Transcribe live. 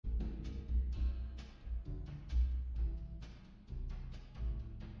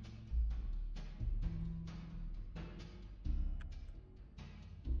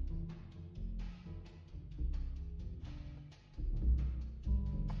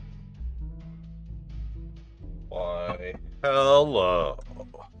Why, hello.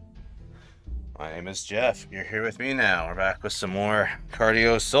 My name is Jeff. You're here with me now. We're back with some more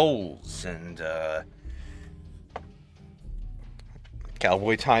CardioSoles, and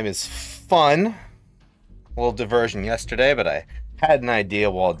Cowboy Time is fun. A little diversion yesterday, but I had an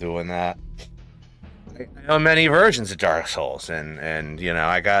idea while doing that. I know many versions of Dark Souls, and you know,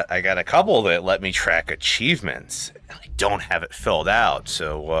 I got a couple that let me track achievements. I don't have it filled out,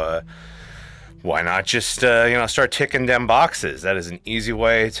 so why not just start ticking them boxes? That is an easy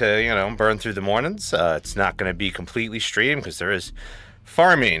way to burn through the mornings. It's not going to be completely streamed because there is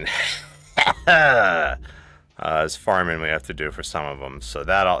farming. There's farming we have to do for some of them, so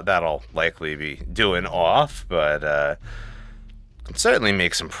that'll likely be doing off, but can certainly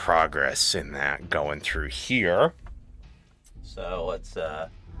make some progress in that going through here. So let's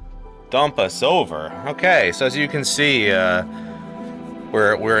dump us over. Okay, so as you can see,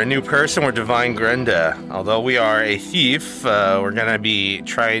 we're a new person. We're Divine Grenda. Although we are a thief, we're gonna be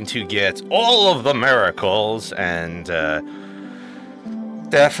trying to get all of the miracles and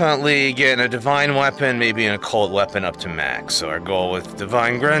definitely getting a divine weapon, maybe an occult weapon up to max. So our goal with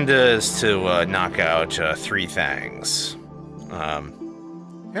Divine Grenda is to knock out 3 things.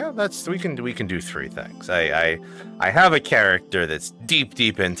 Yeah, we can do 3 things. I have a character that's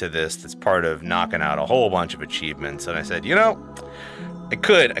deep into this. That's part of knocking out a whole bunch of achievements, and I said, I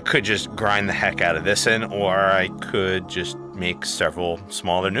could just grind the heck out of this in, or I could just make several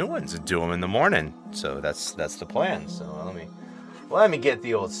smaller new ones and do them in the morning. So that's the plan. So let me get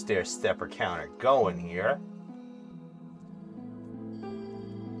the old stair stepper counter going here.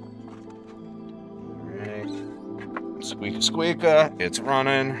 Alright. Squeaka, it's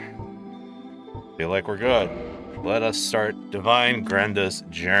running. Feel like we're good. Let us start Divine Grenda's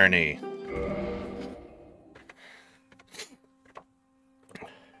journey.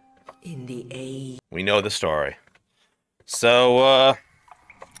 In the age. We know the story. So,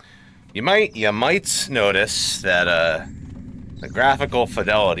 you might notice that, the graphical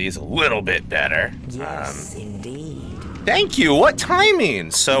fidelity is a little bit better. Yes, indeed. Thank you, what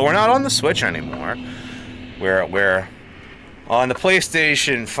timing! So we're not on the Switch anymore. We're on the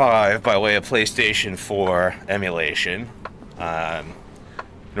PlayStation 5 by way of PlayStation 4 emulation.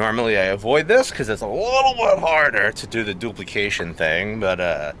 Normally I avoid this because it's a little bit harder to do the duplication thing, but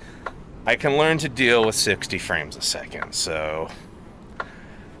I can learn to deal with 60 frames a second, so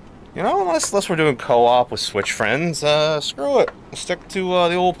unless we're doing co-op with Switch friends, screw it. Stick to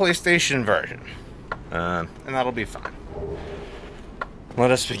the old PlayStation version, and that'll be fine.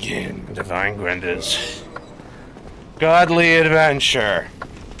 Let us begin Divine Grenda's godly adventure.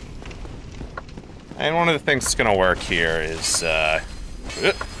 And one of the things that's gonna work here is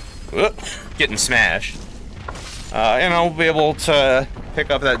getting smashed. We'll be able to pick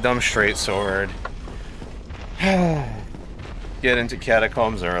up that dumb straight sword, get into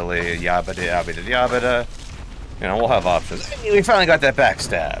catacombs early, yabba yabba yabba. We'll have options. Hey, we finally got that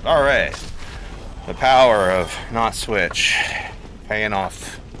backstab. All right, the power of not Switch paying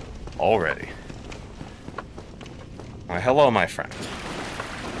off already. Why, hello, my friend.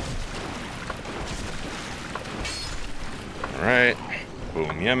 All right,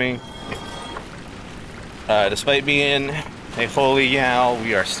 boom, yummy. Despite being a holy Yao,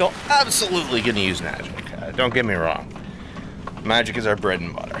 we are still absolutely going to use magic. Don't get me wrong. Magic is our bread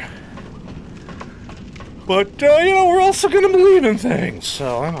and butter. But, we're also going to believe in things.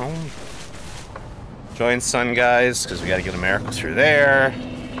 So, join Sun Guys, because we got to get a miracle through there.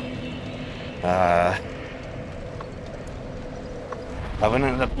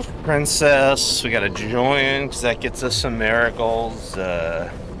 Covenant of the Princess, we got to join, because that gets us some miracles.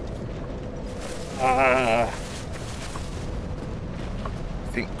 I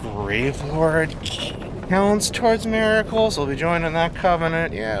think Gravelord counts towards miracles. We'll be joining that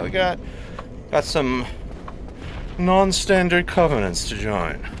covenant. Yeah, we got some non-standard covenants to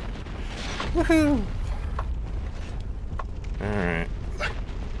join. Woohoo! Alright.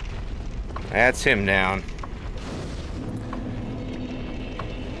 That's him down.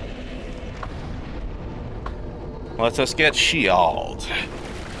 Let us get Shield.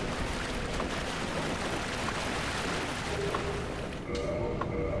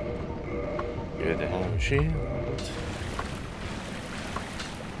 Good to have a shield.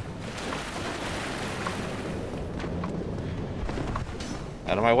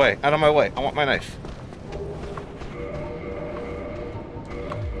 Out of my way, out of my way. I want my knife.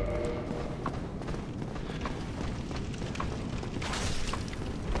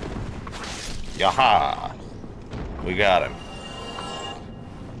 Yaha! We got him.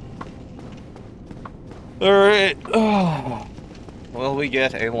 Alright. Oh. Will we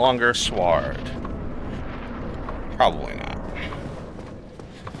get a longer sword? Probably not.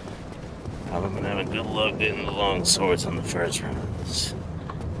 I'm gonna have a good luck getting the long swords on the first rounds.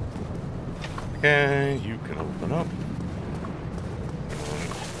 Okay, you can open up.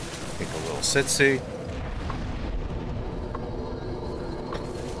 Take a little sitsy.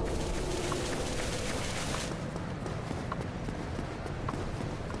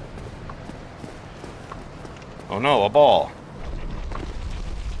 Oh no, a ball.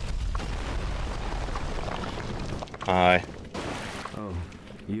 Hi. Oh,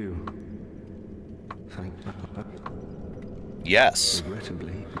 you. Thank Yes.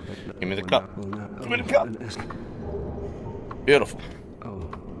 Regrettably. Give me the cup. Give me the cup. Beautiful.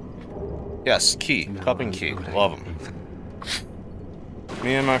 Oh. Yes, key. Cup and key. Love them.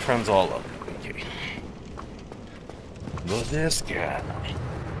 Me and my friends all love cup and key. But this guy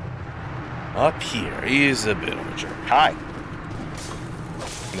up here, he's a bit of a jerk. Hi.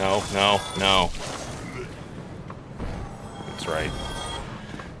 No, no, no. That's right.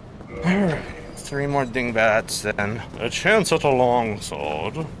 Alright. 3 more dingbats, then a chance at a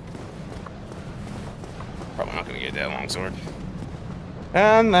longsword. Probably not gonna get that longsword.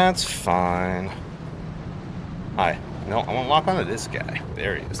 And that's fine. Hi. No, I won't lock onto this guy.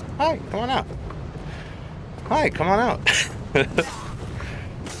 There he is. Hi, come on out. Hi, come on out.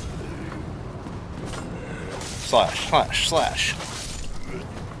 Slash, slash, slash.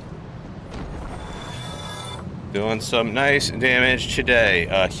 Doing some nice damage today.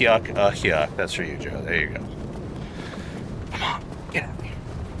 Hyuk, Hyuk. That's for you, Joe. There you go. Come on, get out of here.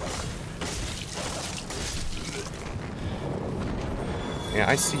 Yeah,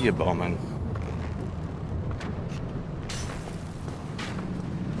 I see you, Bowman.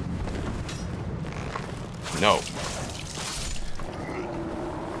 No.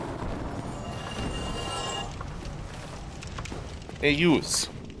 Hey, use.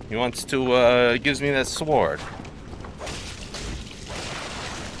 He wants to, gives me that sword.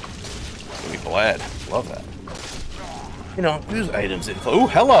 Give me bled. Love that. You know, use items info. Ooh,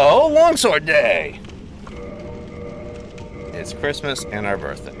 hello! Longsword Day! It's Christmas and our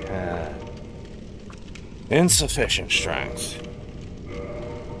birthday. Insufficient strength.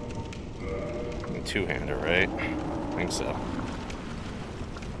 Two-hander, right? I think so.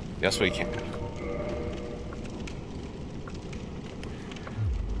 Yes, we can.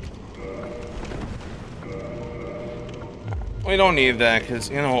 We don't need that, because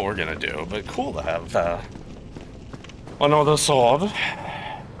you know what we're gonna do, but cool to have, another sword.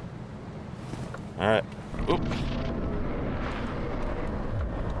 Alright. Oop.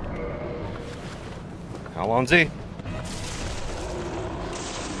 How long's he?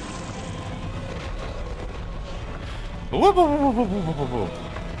 Whoop, whoop, whoop, whoop, whoop, whoop, whoop.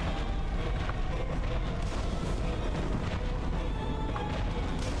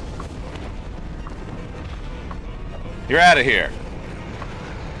 You're out of here.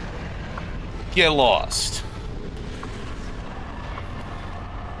 Get lost.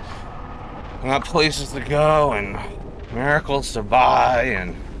 I got places to go and miracles to buy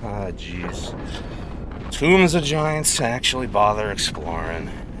and oh jeez. Tombs of giants to actually bother exploring.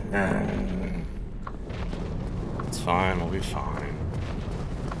 It's fine, we'll be fine.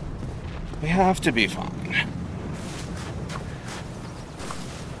 We have to be fine.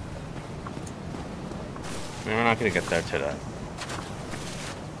 We're not gonna get there today.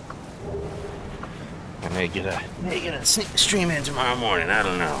 I may get a sneak stream in tomorrow morning. I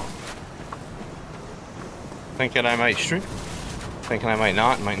don't know. Thinking I might stream. Thinking I might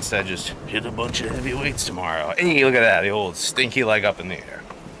not. Might instead just hit a bunch of heavy weights tomorrow. Hey, look at that! The old stinky leg up in the air.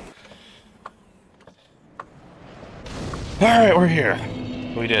 All right, we're here.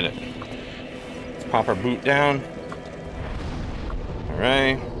 We did it. Let's pop our boot down. All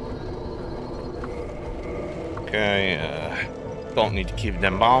right. Okay, don't need to keep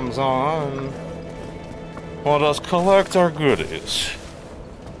them bombs on. Let us collect our goodies.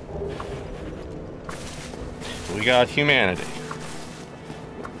 We got humanity.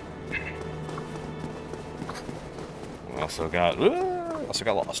 We also got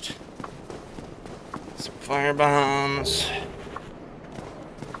lost. Some fire bombs.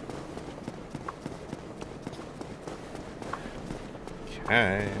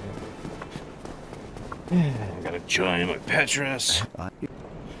 Okay. I gotta join my Petrus.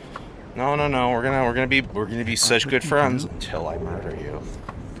 No, no, no. We're gonna be such good friends until I murder you.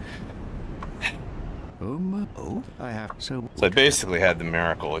 Oh, I have so I basically had the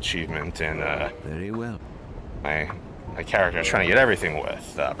miracle achievement, and very well. my character is trying to get everything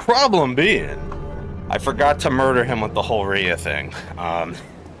with. Problem being, I forgot to murder him with the whole Rhea thing.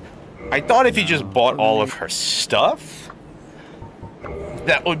 I thought if he just bought all of her stuff,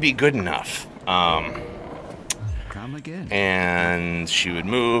 that would be good enough. come again. And she would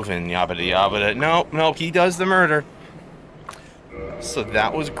move and yabba yabba. Nope, he does the murder. So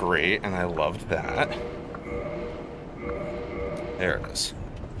that was great, and I loved that. There it is.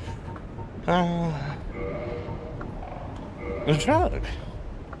 The drug.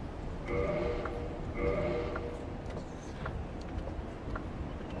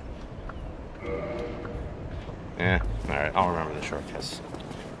 Yeah, alright, I'll remember the shortcuts.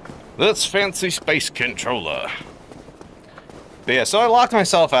 This fancy space controller. But yeah, so I locked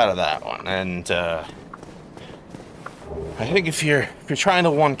myself out of that one, and I think if you're trying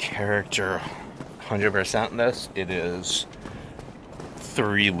to one character 100% this, it is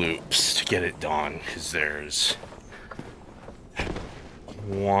 3 loops to get it done, because there's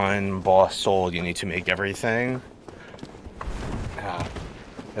 1 boss soul you need to make everything.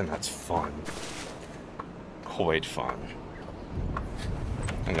 And that's fun. Quite fun.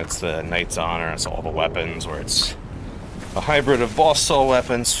 And it's the Knight's Honor, it's all the weapons, where it's a hybrid of boss soul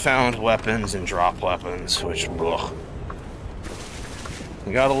weapons, found weapons, and drop weapons, which, ugh.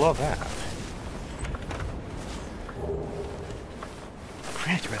 You gotta love that.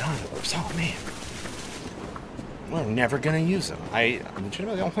 Grand Red Envelopes, oh man. We're never gonna use them. I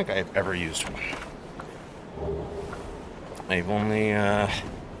legitimately don't think I've ever used one. I've only,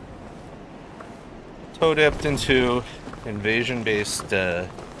 toe-dipped into invasion-based,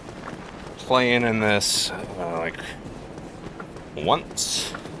 playing in this, like,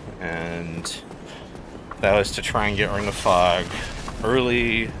 once. And that was to try and get Ring of Fog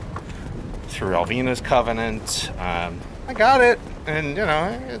early through Alvina's Covenant. I got it, and, you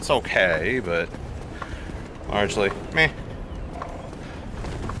know, it's okay, but largely, meh.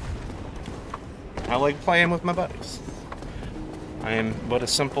 I like playing with my buddies. I am but a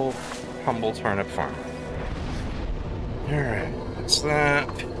simple, humble turnip farmer. Alright, that's that.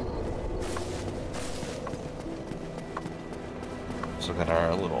 So got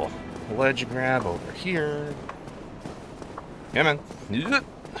our little ledge grab over here. Yeah, man.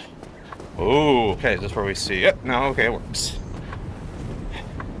 Oh, okay, this is where we see it. No, okay, it works.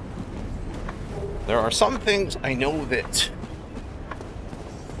 There are some things I know that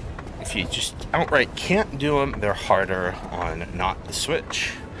if you just outright can't do them, they're harder on not the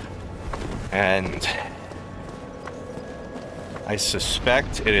Switch. And I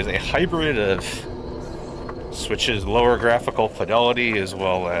suspect it is a hybrid of Switch's lower graphical fidelity as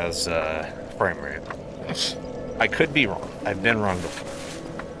well as frame rate. I could be wrong. I've been wrong before.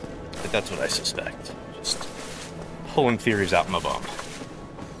 But that's what I suspect. Just pulling theories out my bum.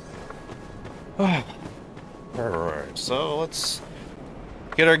 Alright, so let's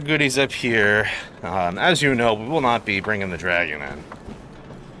get our goodies up here. As you know, we will not be bringing the dragon in.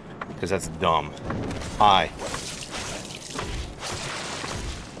 Because that's dumb. Hi.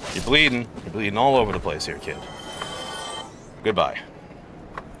 You're bleeding. You're bleeding all over the place here, kid. Goodbye.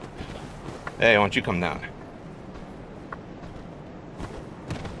 Hey, why don't you come down?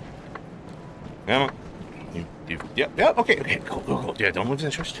 Come on. Yep, okay, cool. Yeah, don't lose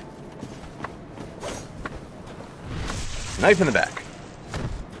interest. Knife in the back.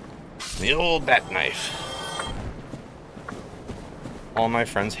 The old back knife. All my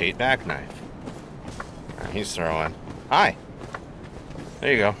friends hate back knife. Right, he's throwing. Hi.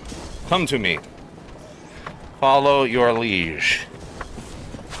 There you go. Come to me. Follow your liege.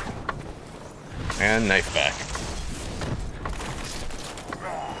 And knife back.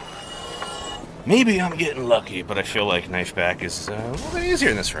 Maybe I'm getting lucky, but I feel like knife back is a little bit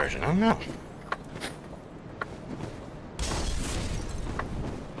easier in this version. I don't know.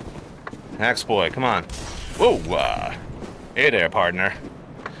 Axe boy, come on. Whoa! Hey there, partner.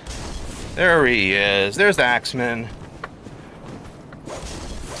 There he is. There's the Axeman.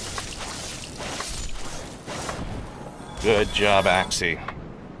 Good job, Axie.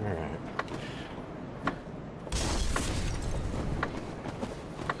 Alright.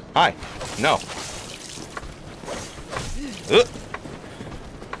 Hi. No.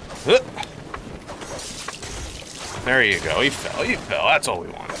 There you go. He fell. He fell. That's all we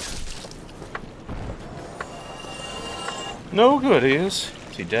wanted. No goodies.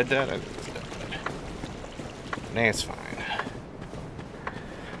 Is he dead? I think he's dead. Nah, it's fine.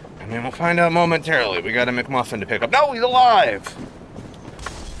 I mean, we'll find out momentarily. We got a McMuffin to pick up. No, he's alive!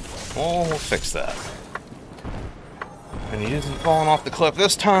 Oh, we'll fix that. And he isn't falling off the cliff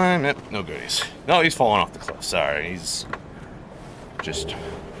this time. Yep, no goodies. No, he's falling off the cliff. Sorry, he's just...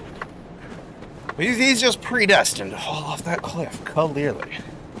 He's just predestined to fall off that cliff. Clearly.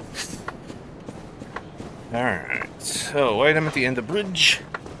 Alright, so item at the end of the bridge.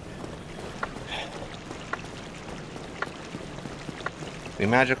 The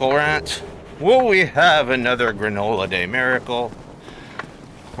magical rat. Will we have another granola day miracle?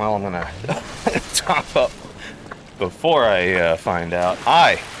 Well, I'm gonna top up before I find out.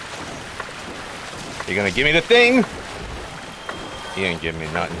 Hi! You gonna give me the thing? You ain't give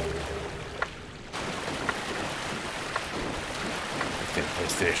me nothing. I think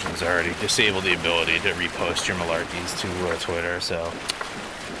PlayStation's already disabled the ability to repost your malarkeys to Twitter, so...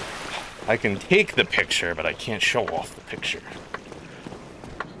 I can take the picture, but I can't show off the picture.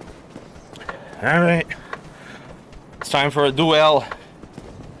 Alright. It's time for a duel.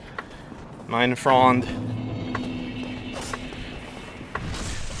 Mein Freund.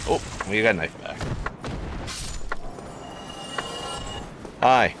 Oh, we got a knife back.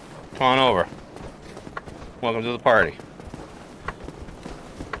 Hi. Come on over. Welcome to the party.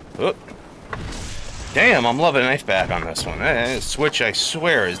 Oop. Damn, I'm loving knife back on this one. Switch, I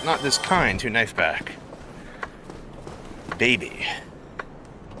swear, is not this kind to knife back. Baby.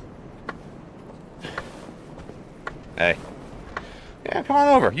 Hey. Yeah, come on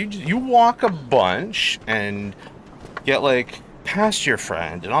over. You walk a bunch and get, like, past your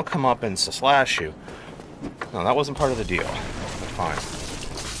friend, and I'll come up and slash you. No, that wasn't part of the deal. Fine.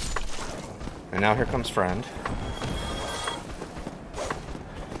 And now here comes friend.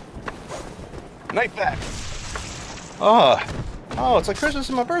 Knife back! Oh, it's like Christmas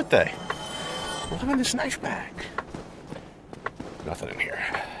and my birthday. Look at this knife back. Nothing in here.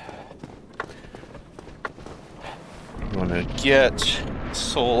 I'm gonna get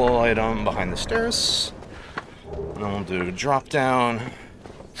soul item behind the stairs. And then we'll do drop down.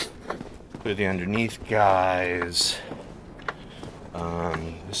 Put the underneath guys.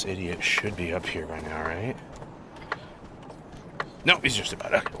 This idiot should be up here right now, right? No, he's just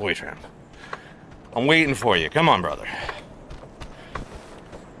about to wait for him. I'm waiting for you. Come on, brother.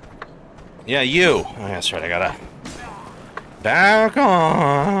 Yeah, you. Oh, that's right. I gotta back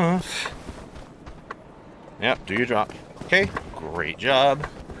off. Yep, do your drop. Okay, great job.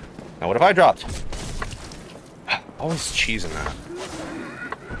 Now, what if I dropped? Always cheesing that.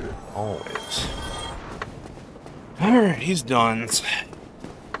 Always. Alright, he's done. Let's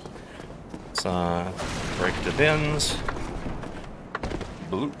break the bins.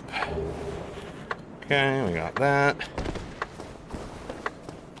 Bloop. Okay, we got that.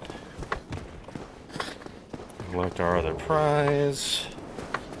 Collect our other prize.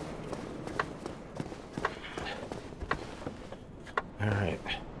 Alright.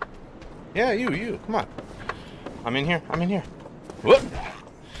 Yeah, you, come on. I'm in here. Whoop!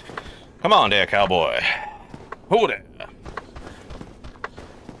 Come on there, cowboy. Hold it.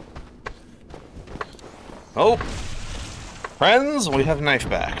 Oh. Friends, we have a knife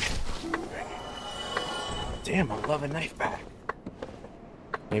back. Damn, I love a knife back.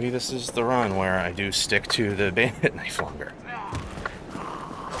 Maybe this is the run where I do stick to the bandit knife longer.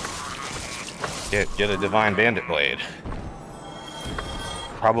 Get a divine bandit blade.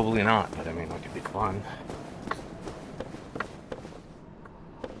 Probably not, but I mean, that could be fun.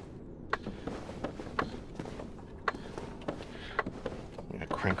 I'm gonna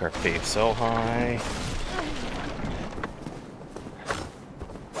crank our faith so high.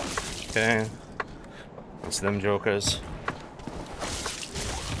 Okay. It's them jokers.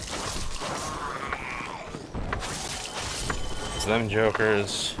 It's them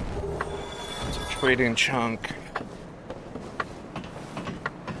jokers. It's a trading chunk.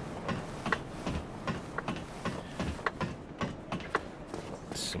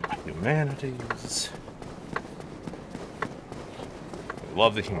 Some humanities.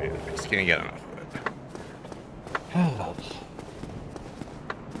 Love the humanities. Can't get enough of it.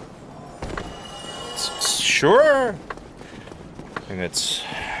 Sure. And it's...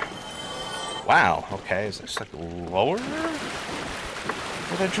 Wow, okay, is this like lower? Did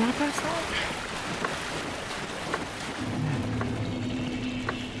I drop that from?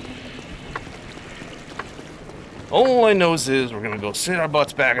 All I know is we're gonna go sit our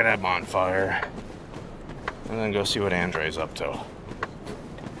butts back at that bonfire. And then go see what Andre's up to.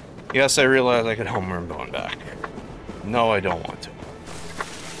 Yes, I realize I could homer him going back. No, I don't want to.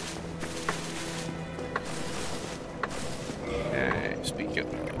 Speaking of,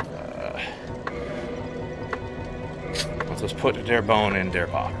 let's just put their bone in their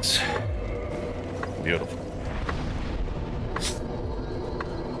box. Beautiful.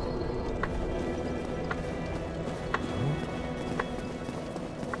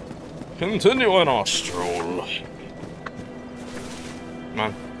 Continuing our stroll. Come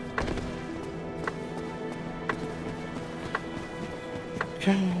on.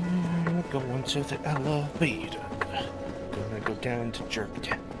 Okay, we're going to the elevator. Gonna go down to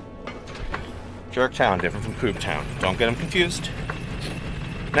Jerktown. Jerktown, different from Pooptown. Don't get them confused.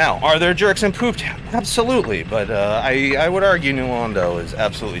 Now, are there jerks in Poop Town? Absolutely, but I would argue New Londo is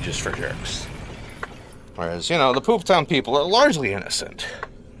absolutely just for jerks. Whereas, you know, the Poop Town people are largely innocent,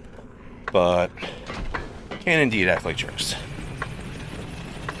 but can indeed act like jerks.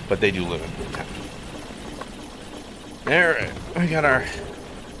 But they do live in Poop Town. There, we got our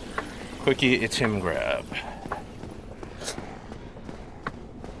quickie it's him grab.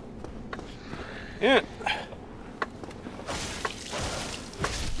 Yeah.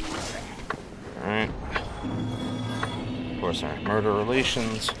 Alright. Of course, our murder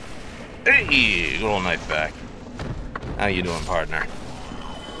relations. Hey! Good old knife back. How you doing, partner?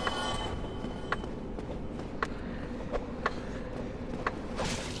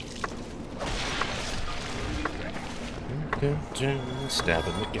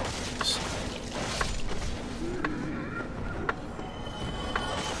 Stabbing the guys.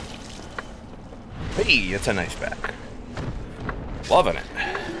 Hey, it's a knife back. Loving it.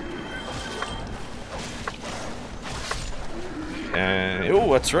 And,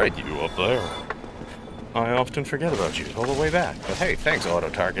 oh, that's right, you up there. I often forget about you all the way back. But hey, thanks,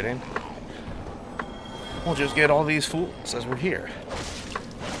 auto-targeting. We'll just get all these fools as we're here.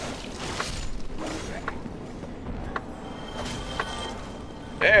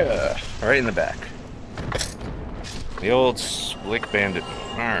 Yeah, right in the back. The old slick bandit.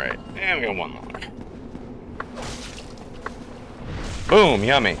 Alright, and we got one more. Boom,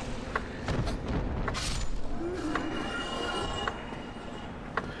 yummy.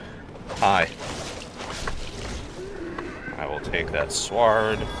 Hi. I will take that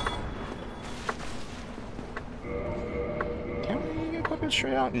sword. Can we equip it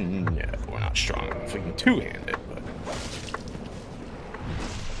straight out? No, we're not strong enough. We can two-hand it, but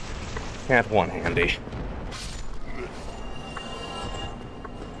can't one-handy.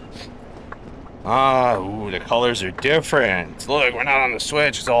 Ah, ooh, the colors are different. Look, we're not on the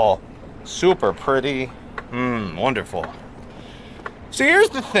Switch. It's all super pretty. Wonderful. So here's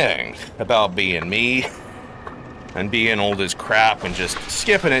the thing about being me and being old as crap and just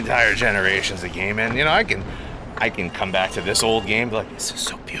skipping entire generations of gaming. You know, I can come back to this old game and be like, this is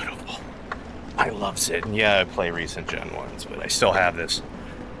so beautiful. I love it. And yeah, I play recent gen ones, but I still have this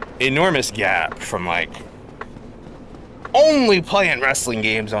enormous gap from like only playing wrestling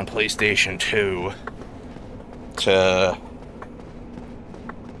games on PlayStation 2 to,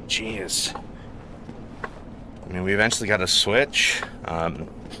 jeez. I mean, we eventually got a Switch. I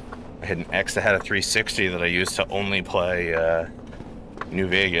had an X that had a 360 that I used to only play New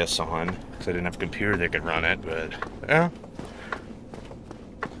Vegas on, because I didn't have a computer that could run it, but yeah.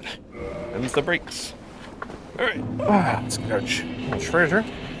 Them's the breaks. Alright, let's get our little treasure.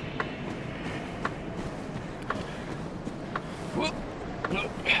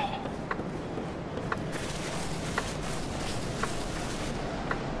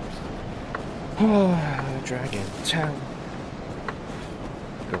 Dragon Town.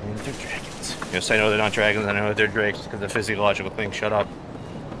 Going through dragons. Yes, I know they're not dragons, I know they're drakes because the physiological thing. Shut up.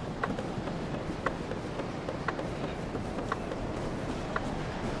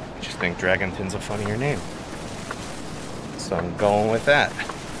 I just think Dragonton's a funnier name. So I'm going with that.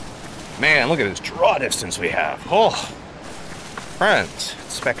 Man, look at this draw distance we have. Oh, friends,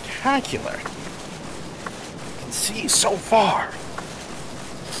 it's spectacular. You can see so far.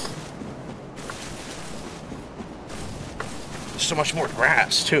 So much more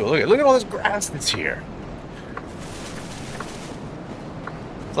grass too. Look at all this grass that's here.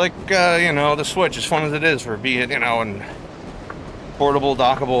 It's like you know, the Switch, as fun as it is for being, you know, an portable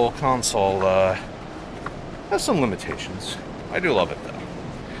dockable console, has some limitations. I do love it though.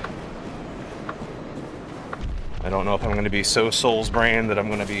 I don't know if I'm going to be so Souls brain that I'm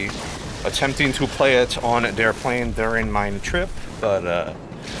going to be attempting to play it on their plane during my trip, but I'm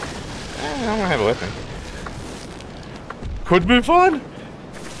gonna have it with me. Could be fun.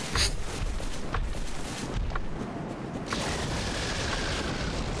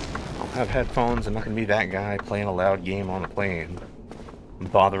 I'll have headphones. I'm not gonna be that guy playing a loud game on a plane,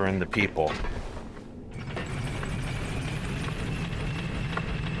 bothering the people.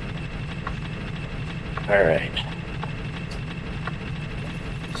 All right.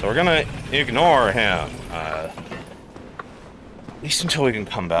 So we're gonna ignore him, at least until we can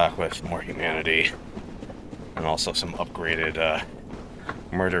come back with more humanity. And also some upgraded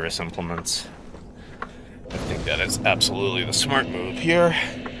murderous implements. I think that is absolutely the smart move here.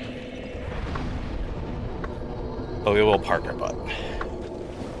 But we will park our butt.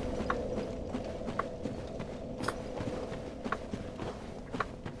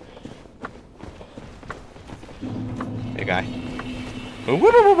 Hey guy.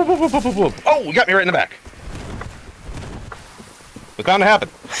 Oh, you got me right in the back. What kind of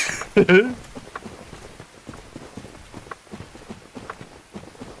happened?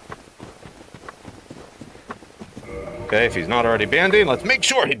 Okay, if he's not already banding, let's make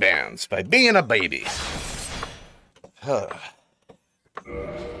sure he bands by being a baby. Alright,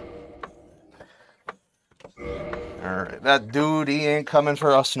 that dude, he ain't coming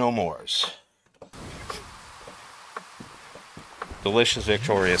for us no mores. Delicious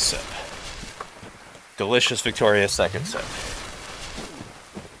victorious sip. Delicious victorious second sip.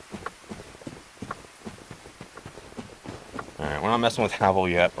 Alright, we're not messing with Havel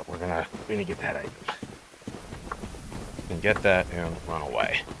yet, but we're gonna get that item. And get that and run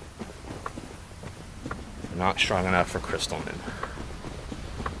away. Not strong enough for Crystal Moon.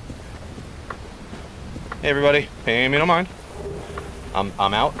 Hey everybody, pay me no mind. I'm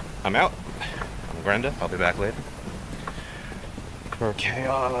out. I'm Brenda, I'll be back later. For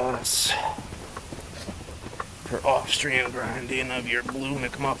chaos. For off-stream grinding of your blue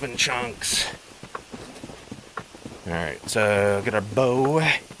McMuffin chunks. Alright, so get our bow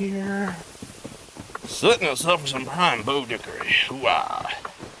here. Setting us up for some prime bow dickery. Hoo-ah.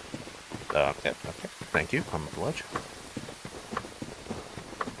 Yep, okay. Thank you. I'm a bludge.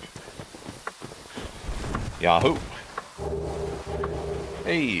 Yahoo!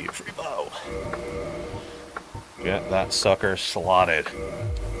 Hey, free bow. Get that sucker slotted.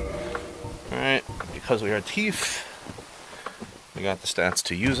 Alright, because we are thief, we got the stats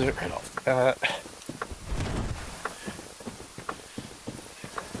to use it right off the bat.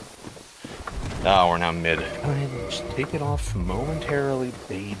 Oh, we're now mid. Just take it off momentarily,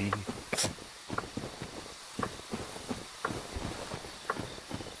 baby.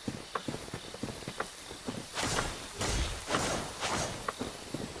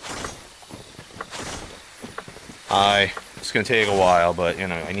 Hi. It's gonna take a while, but you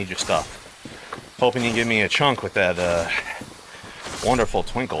know, I need your stuff. Hoping you give me a chunk with that wonderful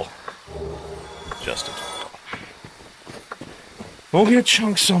twinkle. Just a twinkle. We'll get a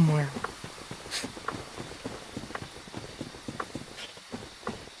chunk somewhere.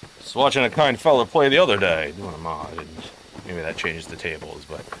 Just watching a kind fella play the other day, doing a mod, and maybe that changes the tables,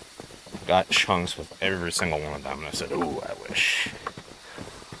 but got chunks with every single one of them, and I said, ooh, I wish.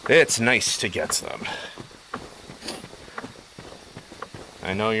 It's nice to get them.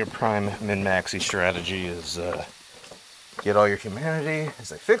 I know your prime min-maxi strategy is get all your humanity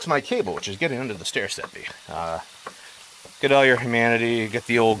as I fix my cable, which is getting under the stair steppy. Get all your humanity, get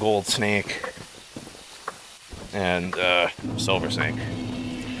the old gold snake, and silver snake,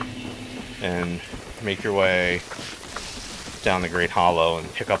 and make your way down the Great Hollow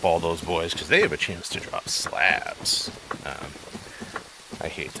and pick up all those boys, because they have a chance to drop slabs. I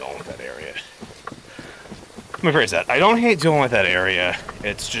hate dealing with that area. Let me phrase that. I don't hate dealing with that area.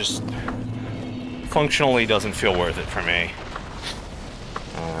 It's just functionally doesn't feel worth it for me.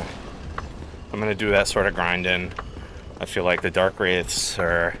 I'm gonna do that sort of grinding. I feel like the Dark Wraiths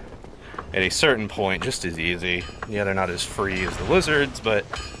are at a certain point just as easy. Yeah, they're not as free as the lizards, but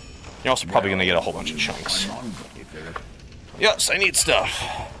you're also probably gonna get a whole bunch of chunks. Yes, I need stuff.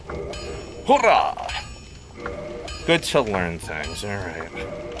 Hurrah! Good to learn things. Alright.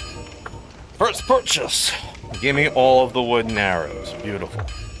 First purchase. Give me all of the wooden arrows. Beautiful.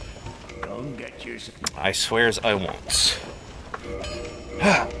 I swears I won't.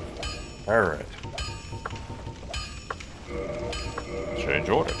 Alright. Change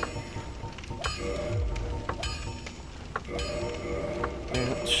order.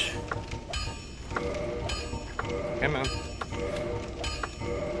 Come on.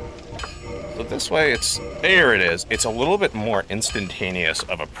 So this way it's... There it is. It's a little bit more instantaneous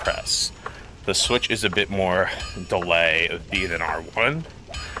of a press. The switch is a bit more delay of B than R1.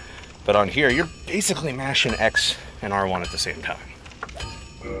 But on here, you're basically mashing X and R1 at the same time.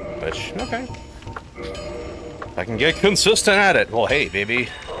 Which, okay. If I can get consistent at it, well, hey, baby.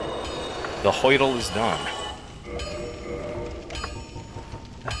 The hoidle is done.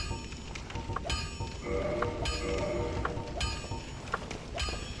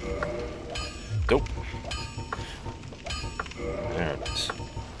 Dope. There it is.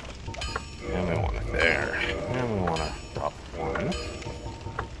 And we want it there. And we want to drop one.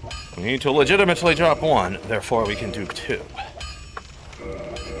 We need to legitimately drop one, therefore we can do two.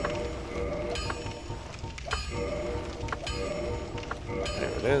 There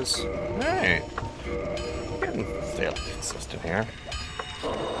it is. Alright. Getting fairly consistent here.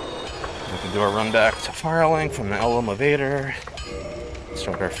 We can do a run back to Firelink from the Elm Evader.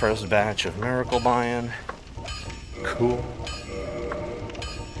 Start our first batch of miracle buy-in. Cool.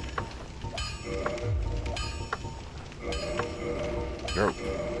 Go.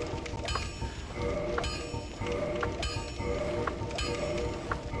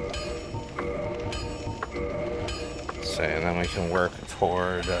 So, and then we can work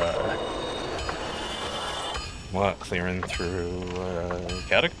toward, clearing through,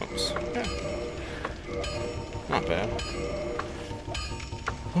 catacombs. Yeah. Not bad.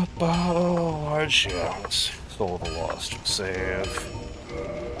 Large, yeah, let's Soul of the Lost. Save.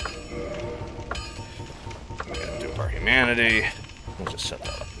 We gotta do our humanity. We'll just set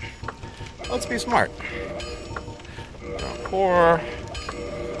that up. Let's be smart. Down 4.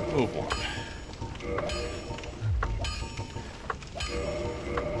 Move 1.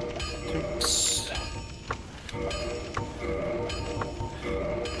 Oops.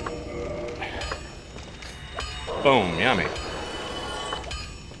 Boom, yummy.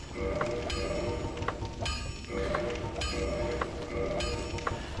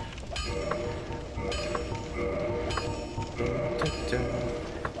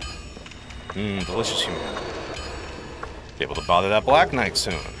 Delicious humanity. Be able to bother that Black Knight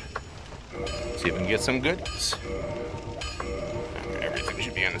soon. See if we can get some goodies. Everything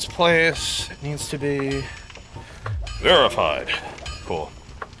should be in its place. It needs to be verified. Cool.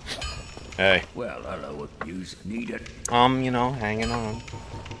 Hey. Well, hello, you need it. You know, hanging on.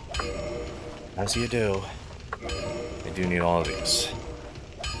 As you do. I do need all of these.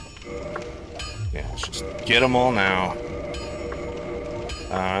 Yeah, let's just get them all now.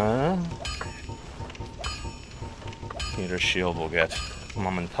 Meter shield will get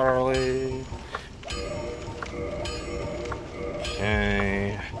momentarily.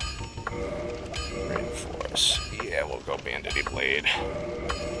 Okay. Reinforce. Yeah, we'll go Bandity Blade.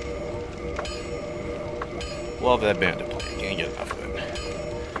 Love that Bandit Blade. Can't get enough of it.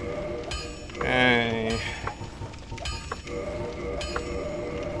 Okay.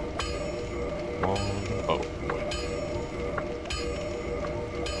 Oh, boy.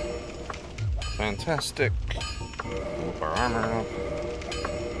 Fantastic. Move our armor up.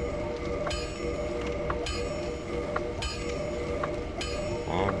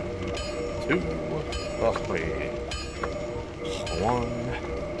 One, 2, 3. 1,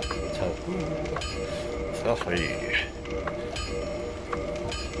 2, 3.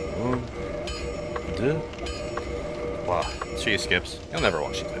 1, 2. Wow, she skips. You'll never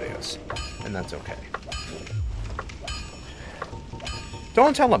watch these videos, and that's okay.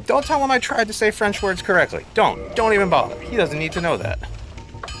 Don't tell him. Don't tell him I tried to say French words correctly. Don't even bother. He doesn't need to know that.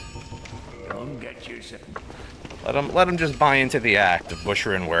 Don't get yourself. Let him just buy into the act of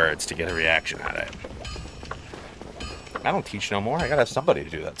butchering words to get a reaction out of it. I don't teach no more. I gotta have somebody to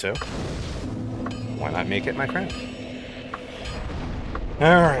do that too. Why not make it my friend?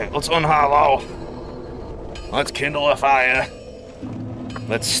 Alright, let's unhollow. Let's kindle a fire.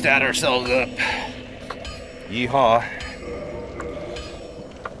 Let's stat ourselves up. Yeehaw.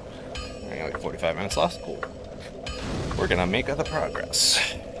 45 minutes left. Cool. We're gonna make other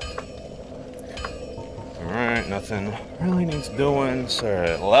progress. Alright, nothing really needs doing.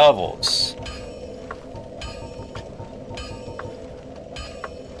 So, levels.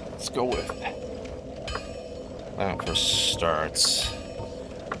 Let's go with it. When it first starts,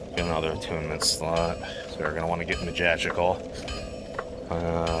 get another attunement slot. So, we're gonna want to get into Magical.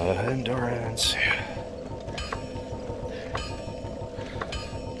 Endurance.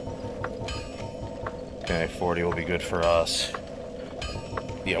 Okay, 40 will be good for us.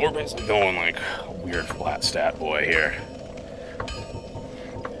 Yeah, we're basically going like a weird flat stat boy here.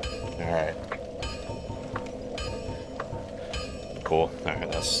 Alright. Cool. Alright,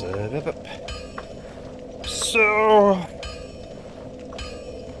 let's set it up. So...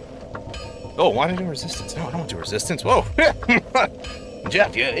 Oh, why did I do resistance? No, I don't want to do resistance. Whoa!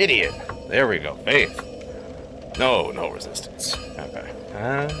 Jeff, you idiot. There we go. Faith. No resistance. Okay.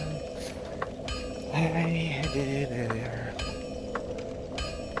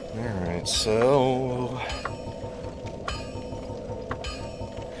 Alright, so...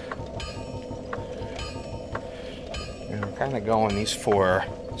 we're kind of going these 4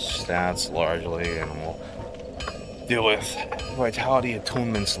 stats largely, and we'll deal with Vitality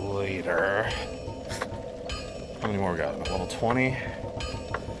Attunements later. How many more we got? Level 20?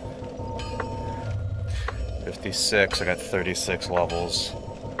 56, I got 36 levels.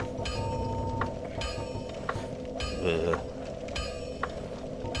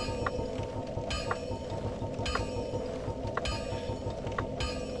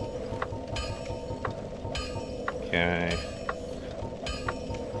 Okay.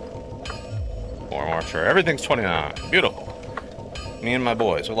 More, sure. Everything's 29. Beautiful. Me and my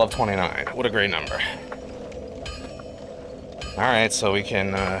boys, we love 29. What a great number. Alright, so we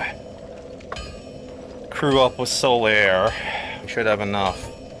can crew up with Solaire. We should have enough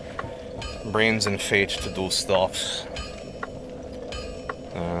brains and fate to do stuff.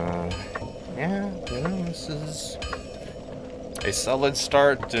 Yeah, you know, this is a solid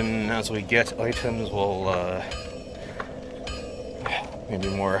start, and as we get items, we'll maybe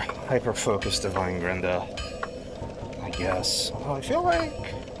more hyper-focused Divine Grenda, I guess. Oh, I feel like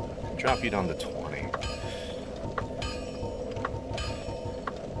I'll drop you down to 20.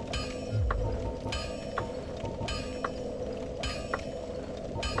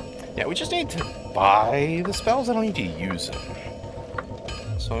 Yeah, we just need to buy the spells. I don't need to use them.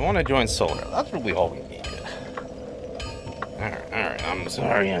 So we want to join Solar. That's really all we need. Alright, I'm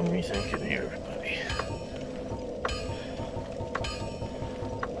sorry I'm rethinking here, everybody.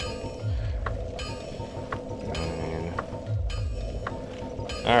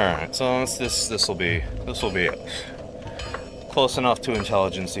 Alright, so this will be it. Close enough to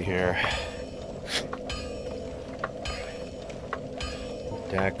intelligency here.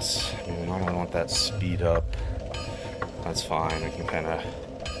 Dex, I mean, I don't want that speed up. That's fine, we can kind of...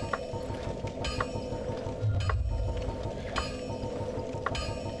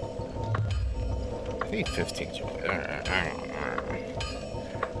 I think 15's really... Alright, hang on,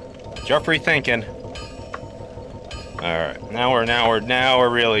 alright. Jeffrey thinking. Alright, now we're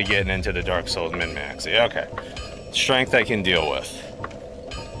really getting into the Dark Souls min-max. Yeah, okay. Strength I can deal with.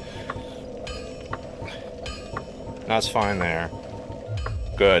 That's fine there.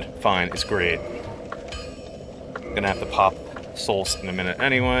 Good, fine, it's great. Gonna have to pop souls in a minute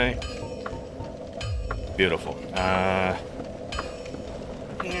anyway. Beautiful.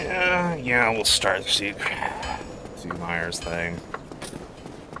 Yeah, we'll start the Steve Myers thing.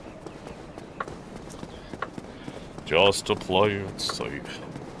 Just to play it safe.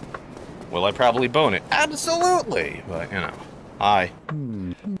 Will I probably bone it? Absolutely! But, you know, hi.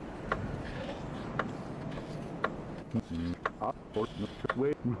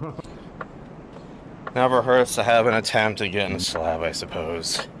 Never hurts to have an attempt to get in a slab, I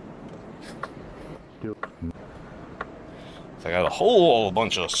suppose. So I got a whole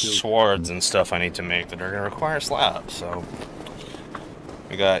bunch of swords and stuff I need to make that are going to require slabs, so...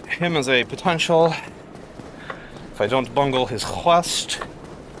 We got him as a potential. If I don't bungle his quest.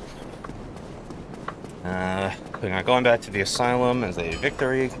 We got going back to the asylum as a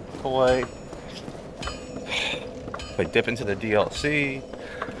victory toy. If I dip into the DLC,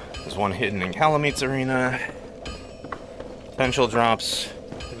 there's one hidden in Calameet's arena. Potential drops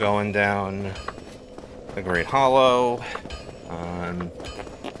going down the Great Hollow.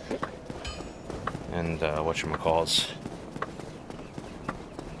 And whatchamacalls.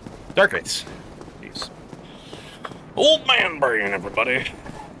 Dark Gates. Jeez. Old man brain, everybody.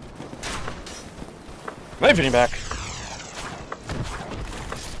 Knife in your back.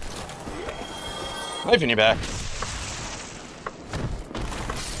 Knife in your back.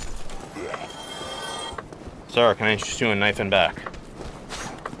 Sir, can I interest you in knife and back?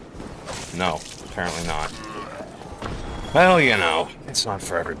 No, apparently not. Well, you know, it's not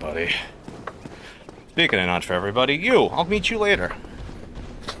for everybody. Speaking of not for everybody, I'll meet you later.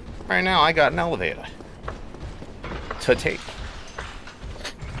 Right now, I got an elevator to take.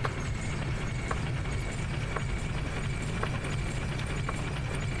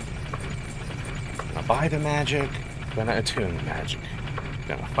 Gonna buy the magic, gonna attune the magic.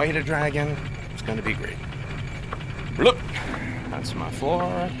 Gonna fight a dragon, it's gonna be great. Look, that's my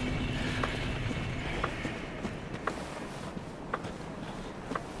floor.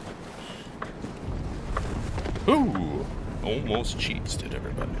 Ooh, almost cheesed it,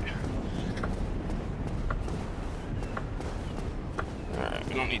 everybody. Alright,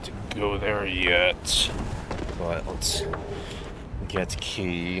 we don't need to go there yet, but let's get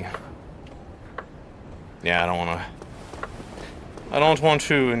key. Yeah, I don't want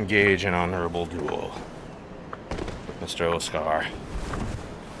to engage in honorable duel, Mr. Oscar.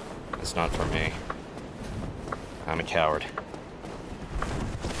 It's not for me. I'm a coward.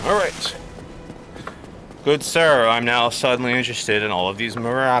 Alright. Good sir, I'm now suddenly interested in all of these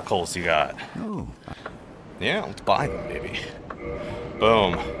miracles you got. Oh. Yeah, let's buy them, baby.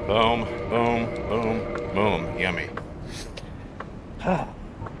 Boom, boom, boom, boom, boom. Yummy. Oh,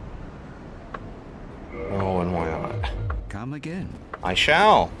 and why not? Come again. I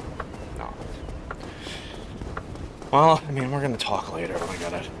shall. No. Well, I mean, we're gonna talk later. We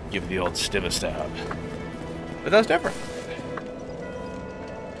gotta give the old stiv a stab. But that's different.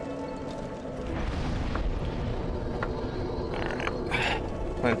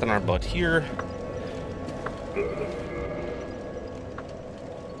 Planting our butt here.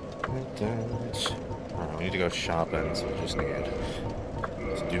 Alright, we need to go shopping, so we just need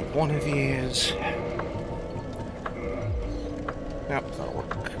to do one of these. Yep, that'll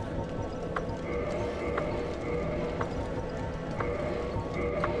work.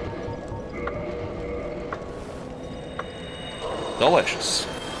 Delicious.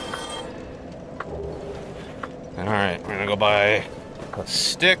 Alright, we're gonna go buy a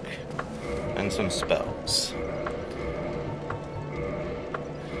stick and some spells.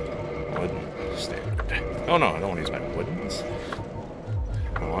 Wood standard. Oh no, I don't want to use my woodens.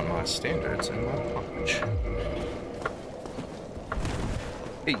 I want my standards and my punch.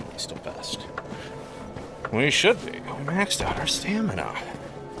 Hey, still fast. We should be. We maxed out our stamina.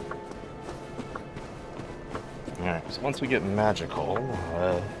 Alright, so once we get magical,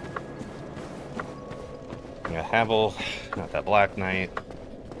 yeah, Havel, got that Black Knight.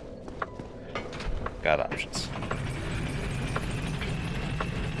 Got options.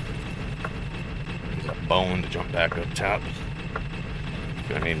 Use a bone to jump back up top.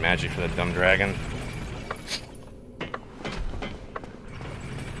 Do I need magic for the dumb dragon?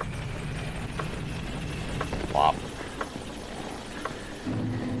 Flop.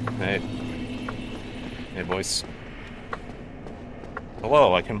 Hey. Hey, boys.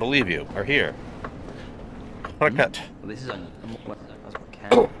 Hello, I can believe you are here. Rickert. Well, this is on.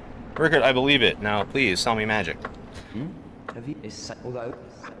 Can. Rickert, I believe it. Now, please, tell me magic. Have you? Although,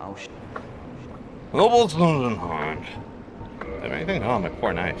 I'll. Nobles Lundenheim. Have anything? Oh, my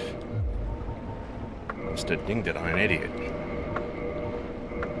poor knife. Must have dinged it on an idiot.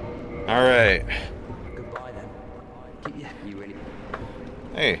 Alright. Goodbye then. You ready?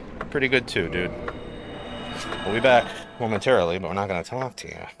 Hey, pretty good too, dude. We'll be back momentarily, but we're not gonna talk to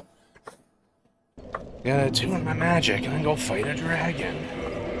you. Gotta tune my magic and then go fight a dragon.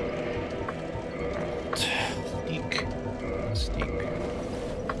 Steak. Steak.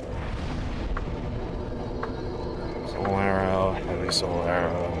 Soul arrow, heavy soul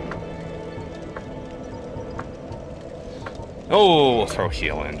arrow. Oh, we'll throw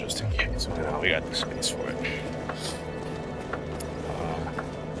heal in just in case. We got the space for it.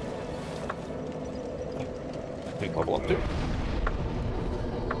 Big level up too.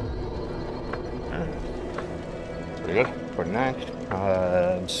 Pretty good. 49.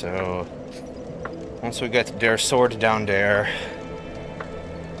 So once we get their sword down there,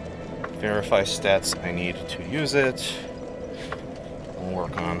 verify stats I need to use it. We'll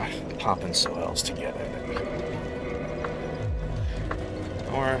work on popping soils to get it.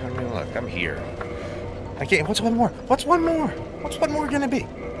 Or I mean, look, I'm here. I can't. What's one more? What's one more? What's one more gonna be?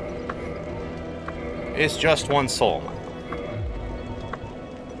 It's just one soul.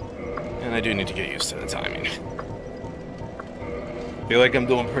 And I do need to get used to the timing. Feel like I'm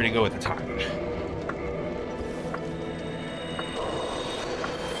doing pretty good with the timing.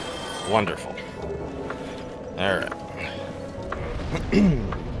 Wonderful. Alright.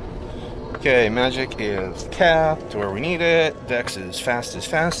 Okay, magic is capped where we need it. Dex is fast as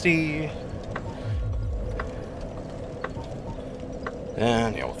fasty.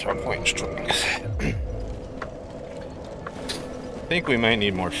 And yeah, we'll throw point strength. I think we might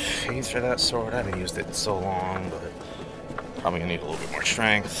need more faith for that sword. I haven't used it in so long, but probably gonna need a little bit more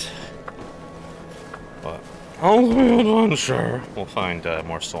strength. But I'll be adventure. We'll find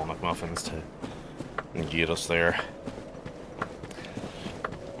more soul McMuffins to get us there.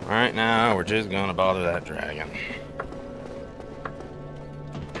 Alright, now we're just gonna bother that dragon.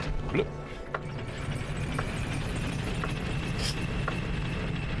 Bloop.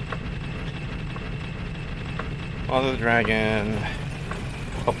 Bother the dragon.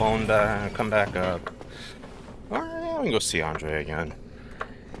 Hop on back, come back up. Alright, yeah, we can go see Andre again.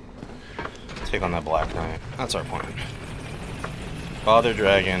 Take on that Black Knight. That's our plan. Bother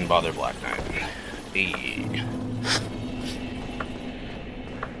dragon, bother Black Knight. Hey.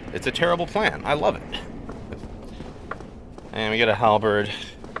 It's a terrible plan. I love it. And we get a halberd.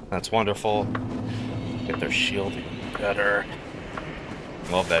 That's wonderful. Get their shield even better.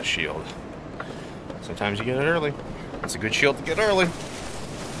 Love that shield. Sometimes you get it early. It's a good shield to get early.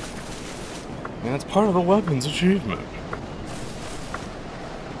 And it's part of the weapon's achievement.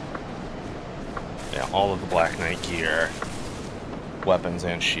 Yeah, all of the Black Knight gear, weapons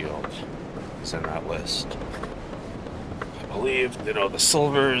and shield is in that list. I believe, you know, the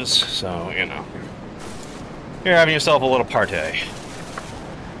silvers, so, you know. You're having yourself a little party.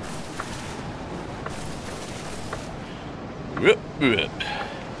 Whoop, whoop.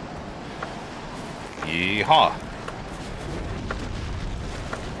 Yeehaw.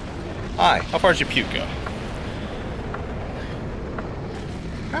 Hi, how far does your puke go?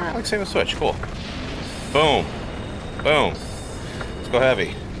 Alright, like same with switch, cool. Boom. Boom. Let's go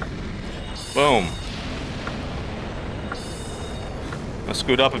heavy. Boom. Let's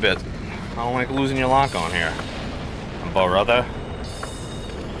scoot up a bit. I don't like losing your lock on here. Brother.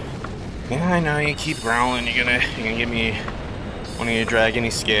 Yeah, I know you keep growling. You're gonna give me one of your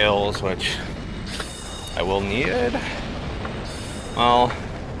dragony scales, which I will need. Well,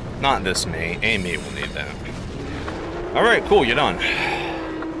 not this May. Amy will need that. Alright, cool, you're done.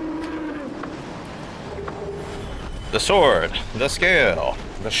 The sword, the scale,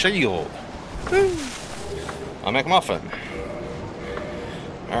 the shield. Woo. I'll make a muffin.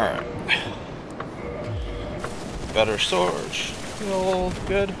 Alright. Better sword. Shield,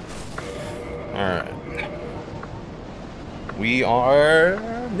 good. Alright. We are...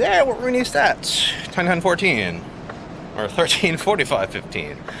 Yeah, we're running stats. 10, 10, 14. Or 13, 45,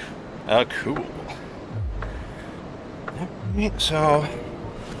 15. Cool. Alright, so...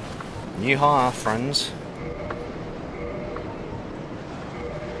 Yeehaw, friends.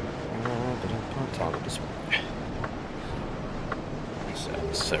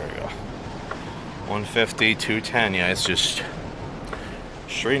 There we go. 150, 210. Yeah, it's just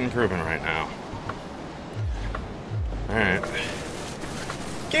straight improving right now. Alright.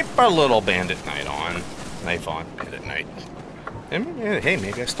 Keep our little bandit night on. Knife on. Bandit night. Hey,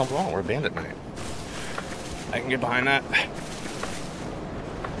 maybe I stumbled on. We're bandit night. I can get behind that.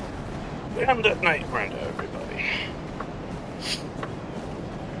 Bandit night, Brenda, everybody.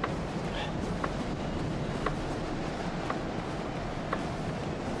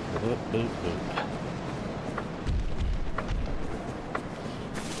 Boop, boop, boop.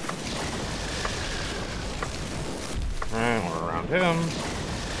 Alright, we're around him.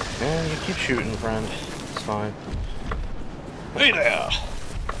 And you keep shooting, friend. It's fine. Hey there!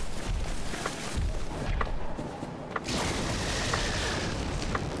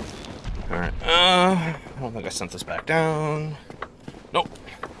 Alright, I don't think I sent this back down. Nope.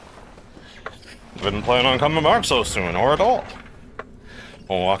 Didn't plan on coming back so soon, or at all.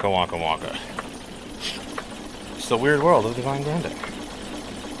 Oh, waka waka waka. It's the weird world of Divine Grandin.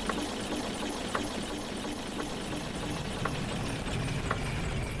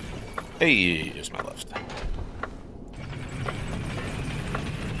 Hey, here's my left.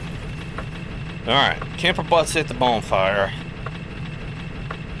 Alright, camper butts hit the bonfire.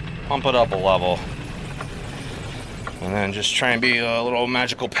 Pump it up a level. And then just try and be a little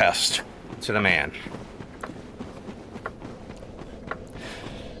magical pest to the man.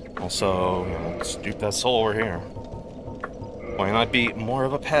 Also, you know, let's dupe that soul over here. Why not be more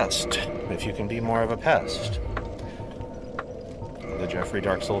of a pest if you can be more of a pest? The Jeffrey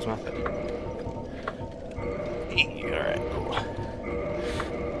Dark Souls method. Alright, cool.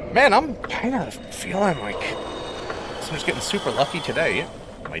 Man, I'm kind of feeling like I'm just getting super lucky today. It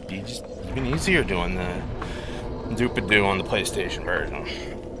might be just even easier doing the Doop-a-doo on the PlayStation version.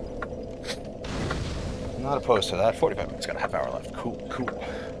 I'm not opposed to that. 45 minutes, got a half hour left. Cool, cool.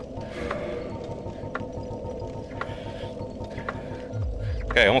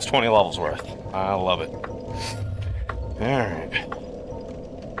 Okay, almost 20 levels worth. I love it. Alright.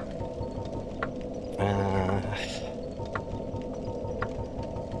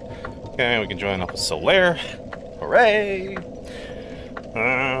 Okay, we can join up with Solaire. Hooray!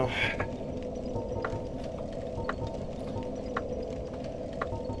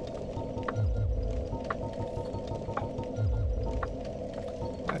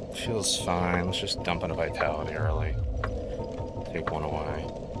 That feels fine. Let's just dump in a vitality early. Take one away.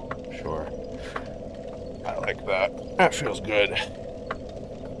 Sure. I like that. That feels good.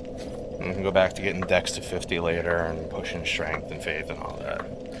 And we can go back to getting dex to 50 later and pushing strength and faith and all that.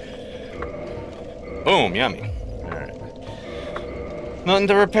 Boom, yummy. Alright. Nothing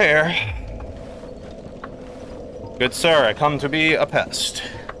to repair. Good sir, I come to be a pest.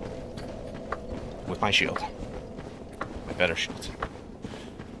 With my shield. My better shield.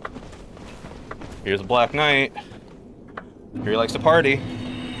 Here's a Black Knight. Here he likes to party.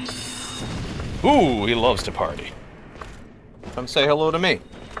 Ooh, he loves to party. Come say hello to me.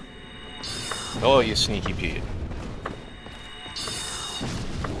 Oh, you sneaky Pete.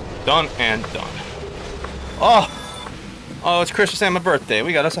 Done and done. Oh, it's Christmas and my birthday.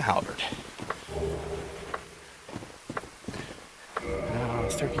 We got us a halberd.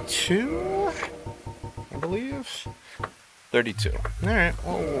 32, I believe. 32. All right,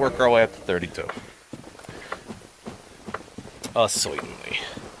 we'll work our way up to 32. Sweetly.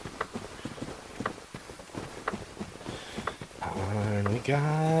 And we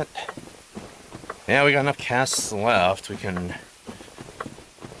got... Yeah, we got enough casts left. We can...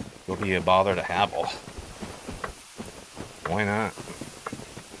 Go be a bother to Habel. Why not?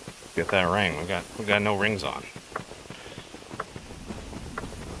 Get that ring. We got no rings on.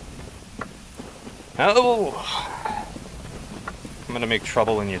 Oh! I'm gonna make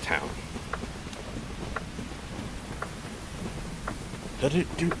trouble in your town. Going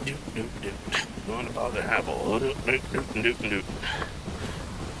to bother Habel.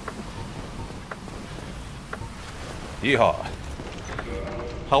 Yeehaw.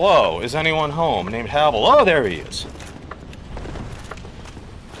 Hello, is anyone home named Havel? Oh, there he is.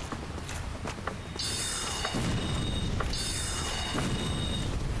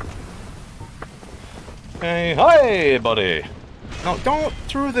 Hey, hi, buddy. No, don't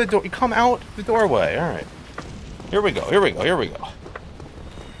through the door. You come out the doorway. All right. Here we go. Here we go. Here we go.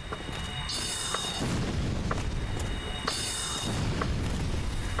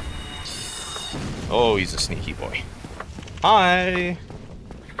 Oh, he's a sneaky boy. Hi.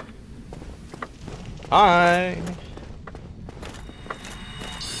 Hi.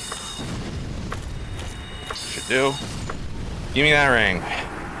 Should do. Give me that ring,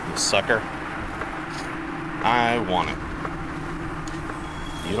 you sucker. I want it.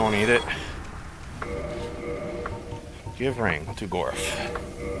 You don't need it. Give ring to Gorf.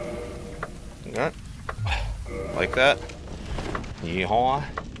 Got it? Like that? Yeehaw.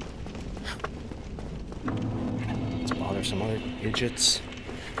 Let's bother some other idiots.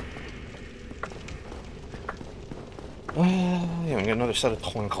 Yeah, we got another set of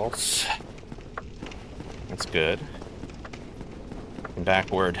twinkles. That's good.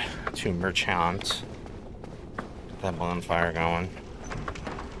 Backward to Merchant. Get that bonfire going.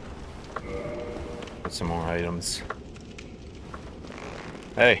 Get some more items.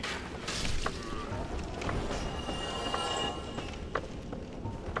 Hey.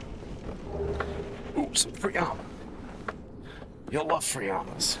 Ooh, some free ammo. You'll love free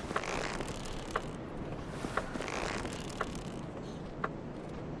ammos.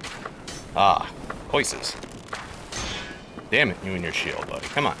 Ah, voices. Damn it, you and your shield, buddy.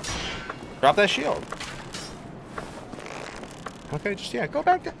 Come on. Drop that shield. Okay, just, yeah, go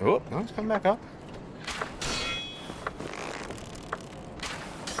back down. Oh, no, it's coming back up.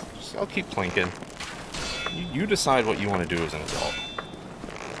 Just, I'll keep plinking. You decide what you want to do as an adult.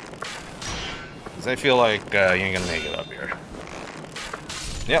 Because I feel like you ain't gonna make it up here.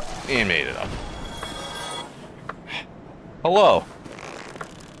 Yep, you made it up. Hello.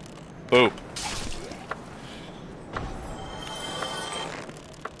 Boop.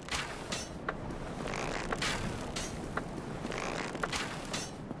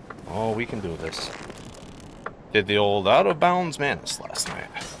 Oh, we can do this. Did the old out of bounds Manus last night.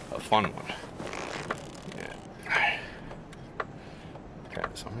 A fun one. Yeah. Okay,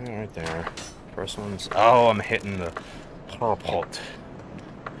 something right there. First one's... Oh, I'm hitting the carport.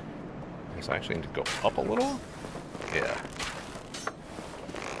 I guess I actually need to go up a little? Yeah.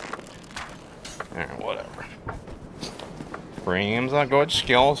 Alright, whatever. Frames are good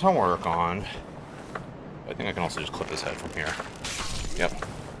skills to work on. I think I can also just clip his head from here. Yep.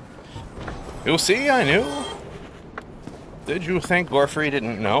 You see, I knew. Did you think Gorfrey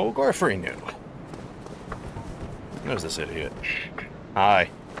didn't know? Gorfrey knew. There's this idiot. Hi.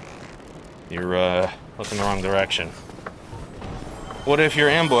 You're, looking the wrong direction. What if your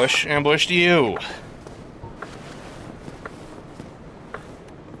ambushed you?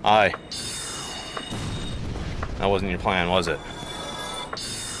 Hi. That wasn't your plan, was it?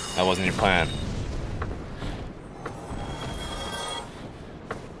 That wasn't your plan.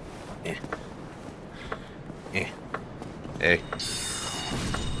 Hey.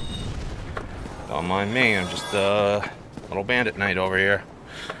 Don't mind me, I'm just a little bandit knight over here.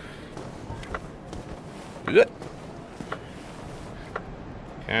 Good.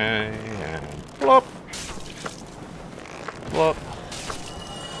 Okay, and plop. Plop.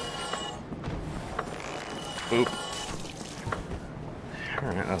 Boop.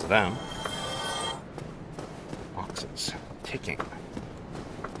 Alright, that's them. Boxes. Ticking.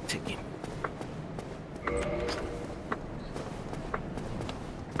 Ticking.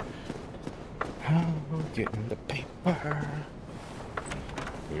 Oh, getting the paper.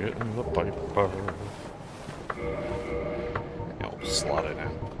 Getting the paper. I'll slot it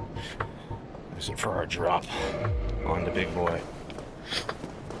in. Use it for our drop on the big boy.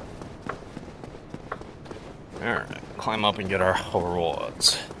 Alright, climb up and get our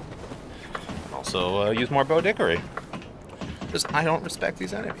rewards. Also, use more bow dickery. Because I don't respect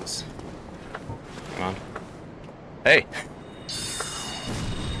these enemies. Come on. Hey!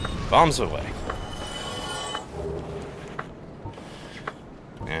 Bombs away.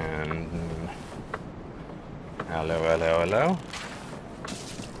 And... Hello.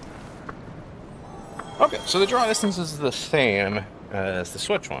 Okay, so the draw distance is the same as the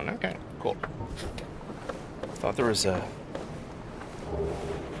switch one. Okay, cool. Thought there was a...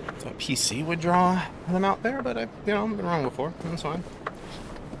 Thought PC would draw them out there, but I've been wrong before. That's fine.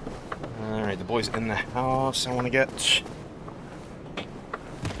 Alright, the boy's in the house. I want to get...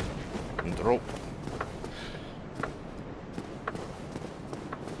 Drop.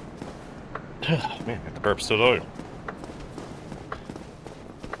 Man, got the burps today.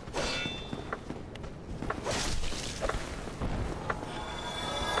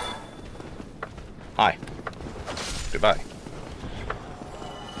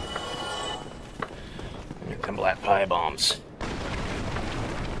 pie bombs.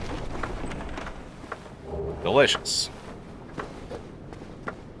 Delicious.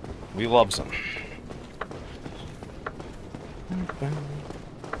 We love them.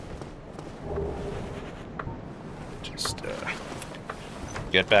 Just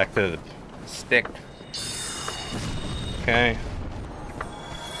get back to the stick. Okay.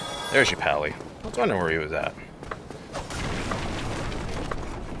 There's your pally. I was wondering where he was at.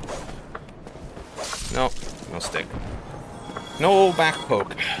 Nope, no stick. No back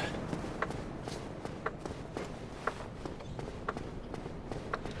poke.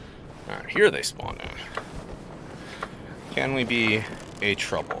 Alright, here they spawn in. Can we be a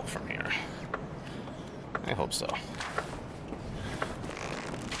trouble from here? I hope so.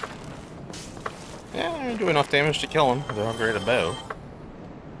 Yeah, I do enough damage to kill him. They'll upgrade a bow.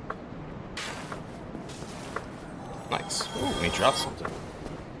 Nice. Ooh, he dropped something.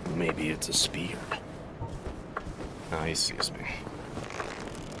 Maybe it's a spear. No, he sees me.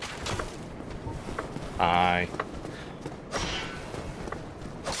 Hi.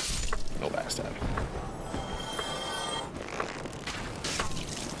 No backstab.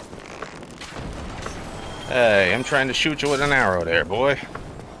 Hey, I'm trying to shoot you with an arrow there, boy.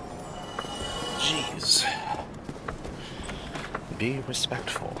 Jeez. Be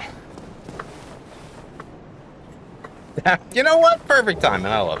respectful. You know what? Perfect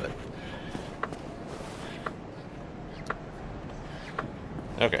timing. I love it.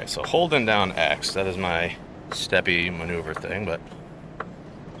 Okay, so holding down X, that is my steppy maneuver thing, but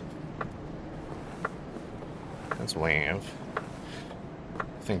that's wave. I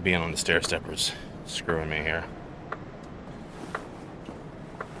think being on the stair stepper's screwing me here.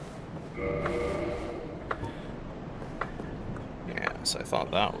 Yes, I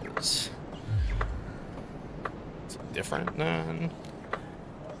thought that was different then.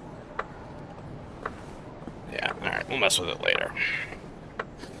 Yeah, alright, we'll mess with it later.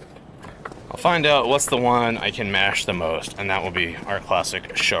 I'll find out what's the one I can mash the most, and that will be our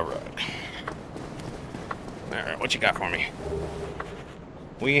classic show rug. Alright, what you got for me?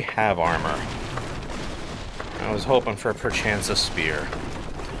 We have armor. I was hoping for perchance a spear.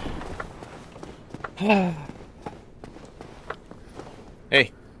 Hey,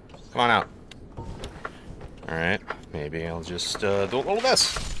 come on out. Alright, maybe I'll just do a little of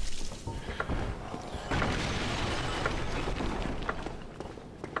this.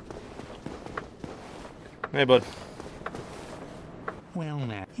 Hey, bud. Well,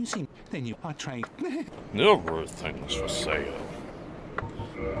 now, you see, then you are trade. There were things for sale.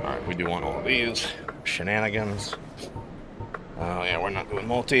 Alright, we do want all of these. Shenanigans. Oh, yeah, we're not doing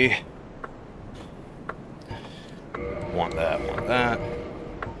multi. Want that, want that.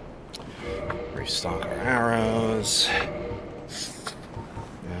 Restock our arrows.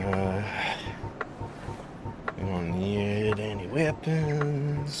 We don't need any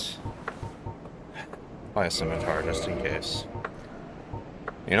weapons. Buy a scimitar just in case.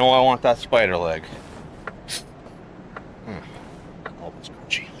 You know, I want that spider leg. Always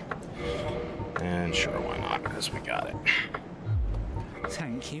crunchy. And sure, why not? Because we got it.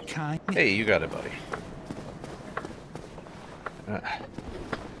 Thank you, Kai. Hey, you got it, buddy.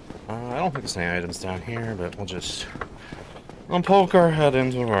 I don't think there's any items down here, but we'll just poke our head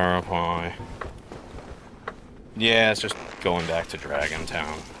into verify. Yeah, it's just going back to Dragon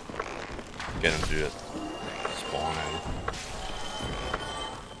Town. Getting through it. Spawn in.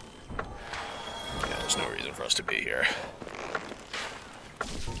 Yeah, there's no reason for us to be here.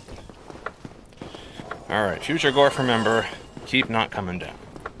 Alright, future Gorf, remember, keep not coming down.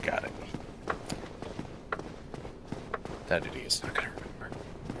 Got it. That idiot's not gonna remember.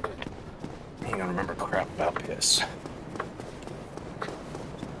 He ain't gonna remember crap about piss.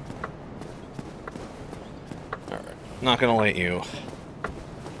 Alright, not gonna let you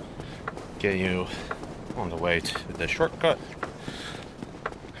get you on the way to the shortcut.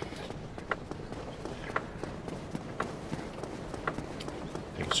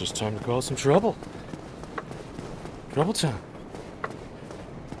 I think it's just time to cause some trouble. Trouble time.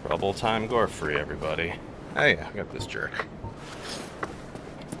 Trouble time gore free, everybody. Oh yeah, I got this jerk.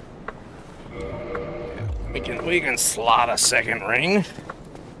 Yeah, we can slot a second ring.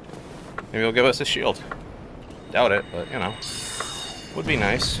 Maybe he'll give us a shield. Doubt it, but you know. Would be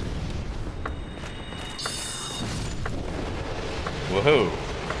nice. Woohoo!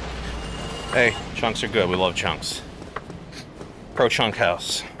 Hey, chunks are good. We love chunks. Pro Chunk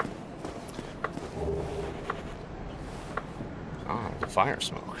House. Ah, the fire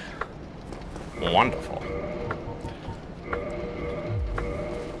smoke. Wonderful.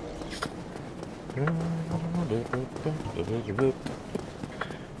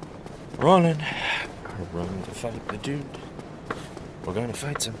 We're going to fight the dude. We're going to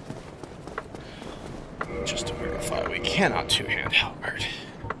fight him. Just to verify, we cannot two-hand halberd.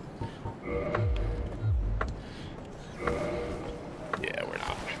 Yeah, we're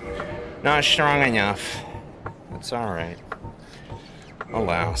not. Not strong enough. That's alright.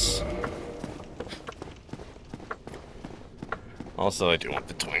 Alas. Also, I do want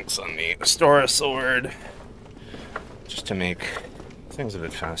the twinks on the Astora sword. Just to make things a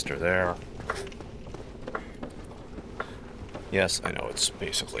bit faster there. Yes, I know it's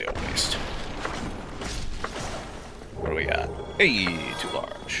basically a waste. What do we got? Hey, too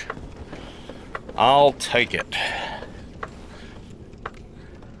large. I'll take it.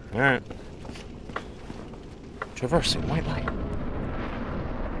 Alright. Traversing white light.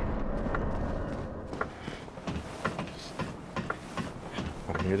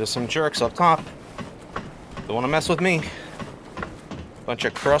 I hear there's some jerks up top. Don't want to mess with me. Bunch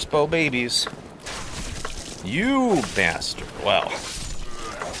of crossbow babies. You bastard. Well.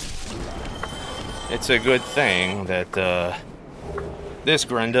 It's a good thing that, this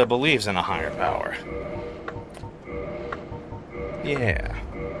Grenda believes in a higher power. Yeah.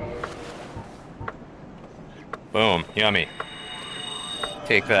 Boom. Yummy.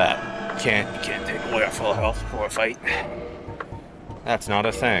 Take that. Can't take away our full health before a fight. That's not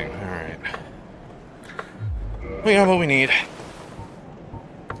a thing. Alright. We got what we need.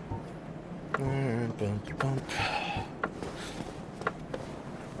 Bump.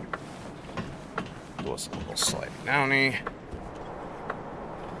 Do us a little slide downy.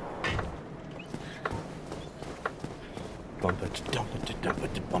 Bump it, dump it, dump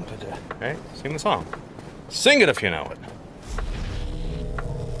it, bump it. Right? Sing the song. Sing it if you know it.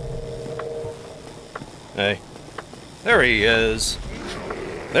 Hey. There he is.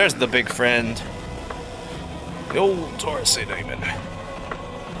 There's the big friend. The old Taurus demon.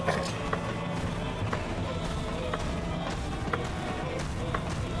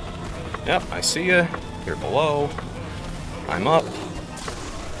 Yep, I see you. You're below. I'm up.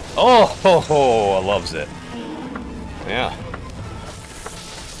 Oh, ho, ho, I loves it. Yeah.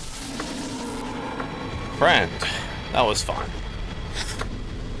 Friend, that was fun.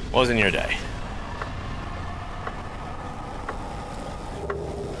 Wasn't your day.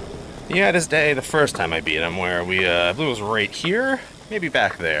 He had his day the first time I beat him, where we, I believe it was right here, maybe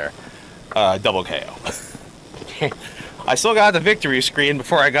back there. Double KO. I still got the victory screen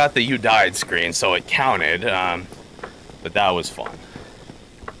before I got the you died screen, so it counted, but that was fun.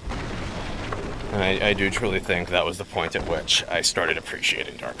 And I do truly think that was the point at which I started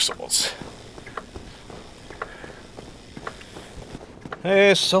appreciating Dark Souls.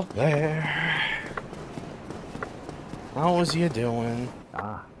 Hey, Sylvain. How was you doing?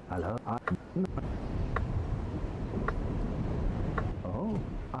 Ah, hello.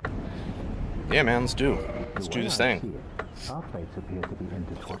 Yeah, man, let's do this thing. Our fates appear to be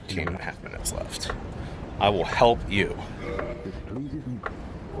 14 and a half minutes left. I will help you. This pleases me.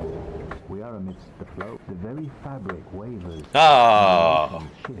 We are amidst the flow. The very fabric wavers. Oh,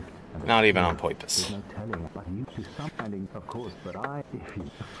 Shift, and not even on there's Poipus. no telling, but you to some ending, of course, but if you...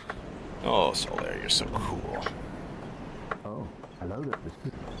 Oh, Solaire, you're so cool. Oh, hello there.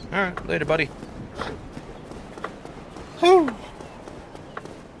 Alright, later, buddy. Whew.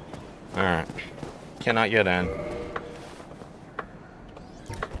 Alright. Cannot get in.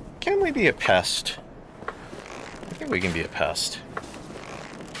 Can we be a pest? I think we can be a pest.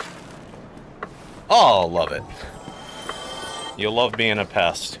 Oh, love it. You love being a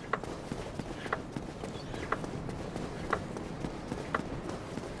pest.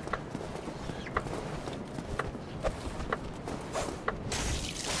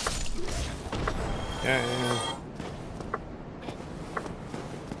 Okay.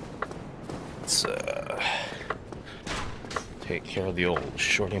 Let's take care of the old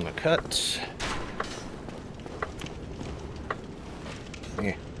Shorty McCut.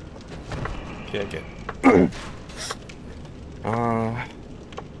 Yeah. Okay.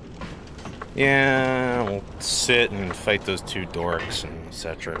 Yeah, we'll sit and fight those two dorks and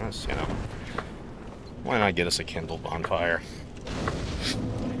etc. You know, why not get us a kindle bonfire?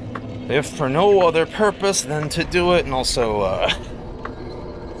 If for no other purpose than to do it and also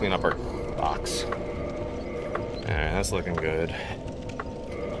clean up our box. Alright, that's looking good.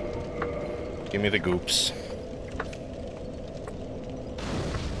 Give me the goops.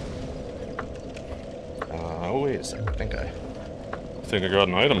 Oh, wait a second. I think I got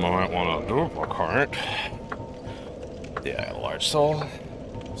an item I might want to do if I can't. Yeah, I got a large soul.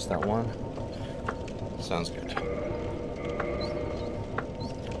 What's that one? Sounds good.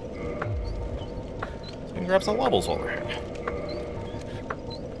 So we can grab some levels over here.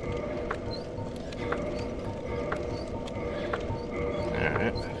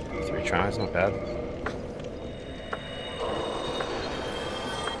 tries, not bad.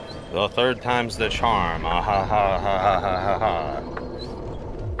 The third time's the charm. Ah ha ha ha ha ha ha ha.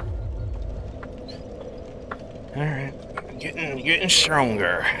 Alright. Getting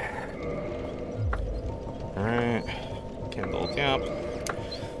stronger. Alright. Kindled, yep.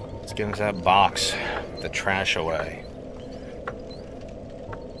 Let's get into that box. The trash away.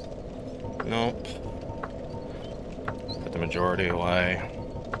 Nope. Put the majority away.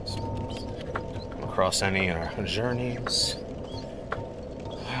 Come across any journeys.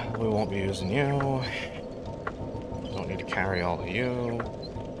 We won't be using you. Don't need to carry all of you.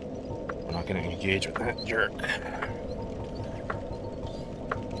 We're not going to engage with that jerk.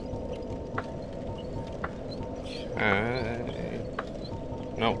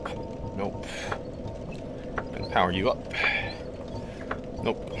 Nope. Nope. Gonna power you up.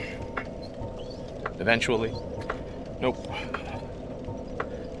 Nope. Eventually. Nope.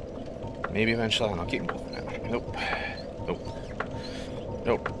 Maybe eventually. I'll keep moving now. Nope. Nope.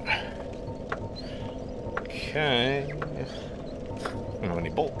 Nope. Okay. I don't have any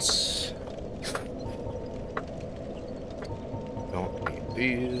bolts. Don't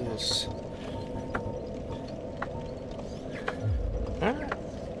need these. Alright.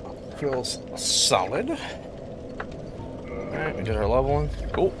 Feels solid. Alright, we did our leveling.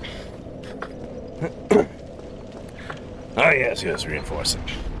 Cool. Oh, yes, reinforcing.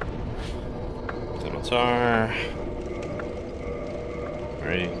 Scimitar.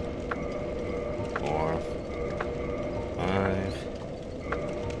 3, 4, 5.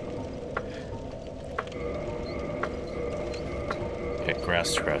 Hit grass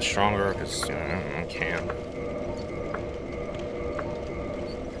stronger because I can.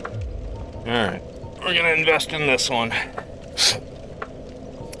 Alright, we're gonna invest in this one. It's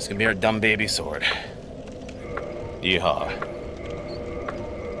gonna be our dumb baby sword. Yeehaw.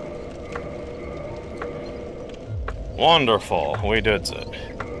 Wonderful, we did it.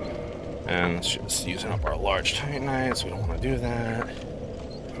 And it's just using up our large titanite, so we don't want to do that.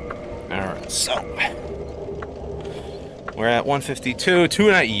 Alright, so we're at 152,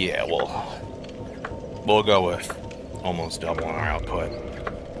 yeah, we'll go with almost doubling our output.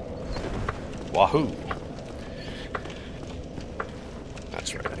 Wahoo!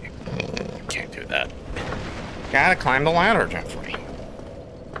 That's right. Can't do that. Gotta climb the ladder, Jeffrey.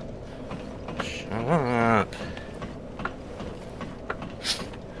 Shut up.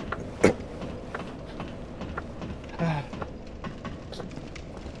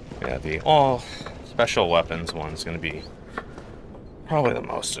 Yeah, the all special weapons one's gonna be probably the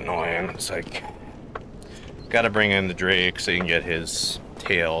most annoying. It's like, gotta bring in the Drake so you can get his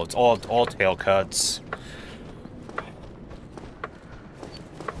tail. It's all tail cuts.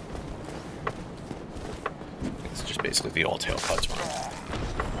 It's just basically the all tail cuts one.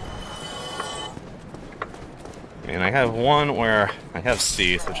 And I have one where I have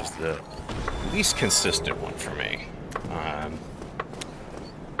Seath, which is the least consistent one for me.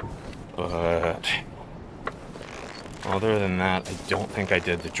 But other than that, I don't think I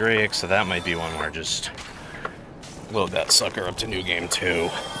did the Drake, so that might be one where I just load that sucker up to New Game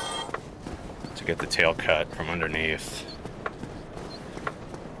 2 to get the tail cut from underneath.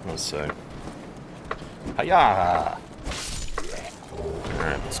 Let's see. Hiya!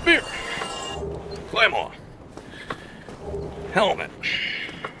 Alright, spear! Claymore! Helmet!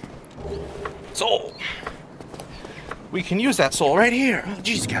 Soul! We can use that soul right here! Oh,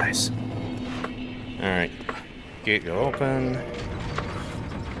 jeez, guys. Alright. Gate go open.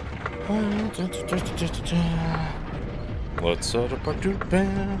 Let's set up our dude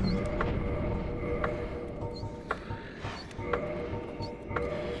band.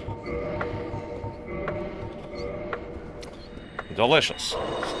 Delicious.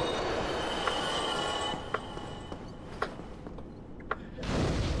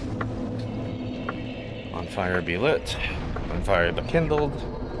 On fire be lit. On fire be kindled.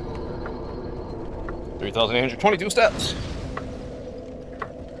 3,822 steps.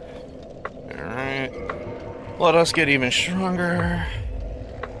 Alright. Let us get even stronger.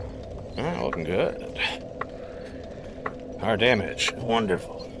 Alright, looking good. Our damage.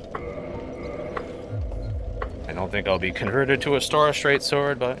 Wonderful. I don't think I'll be converted to a Star Straight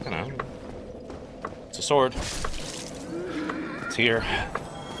sword, but, you know. It's a sword. It's here.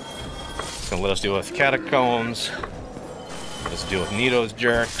 It's gonna let us deal with catacombs. Let's deal with Nito's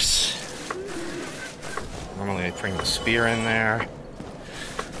jerks. Normally I bring the spear in there.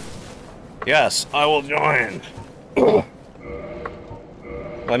 Yes, I will join.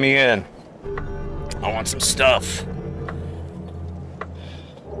 Let me in. I want some stuff.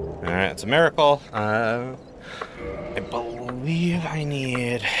 Alright, it's a miracle. I believe I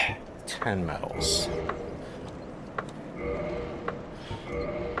need 10 medals.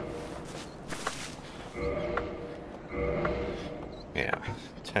 Yeah,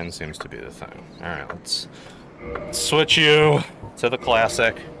 10 seems to be the thing. Alright, let's switch you to the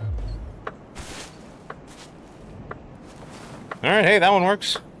classic. Alright, hey, that one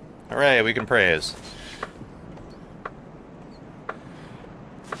works. Hooray, we can praise.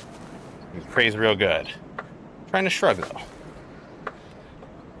 We can praise real good. Trying to shrug, though.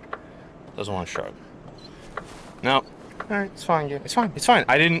 Doesn't want to shrug. No. Alright, it's fine, dude. It's fine, it's fine.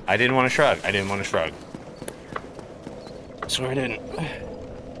 I didn't want to shrug. I didn't want to shrug. I swear I didn't.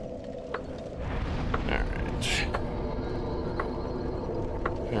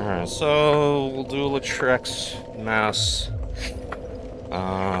 Alright, so we'll do Lautrec's Mass.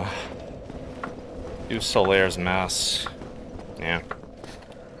 Do Solaire's Mass. Yeah.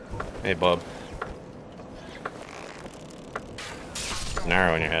 Hey, bub. An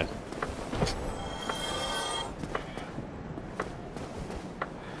arrow in your head.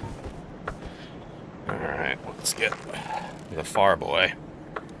 Alright, let's get the far boy.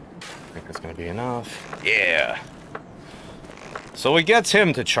 I think that's gonna be enough. Yeah. So we gets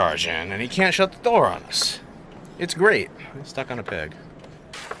him to charge in, and he can't shut the door on us. It's great. He's stuck on a pig.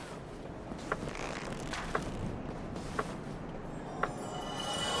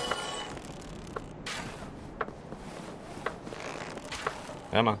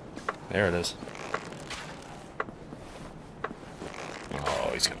 Come on. There it is. Oh,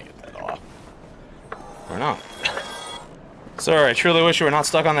 he's gonna get that off. Or not. Sorry, I truly wish you were not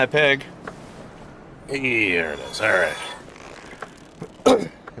stuck on that pig. Here it is. Alright.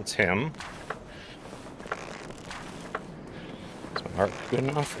 It's him. Is my heart good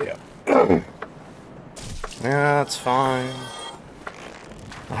enough? Yeah. Yeah, that's fine.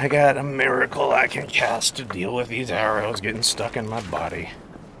 I got a miracle I can cast to deal with these arrows getting stuck in my body.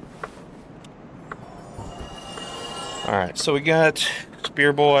 Alright, so we got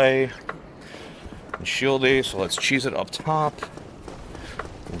Spear Boy and Shieldy, so let's cheese it up top.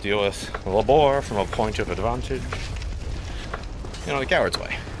 And deal with Labor from a point of advantage. You know, the coward's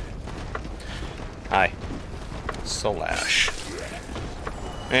way. Hi. Slash.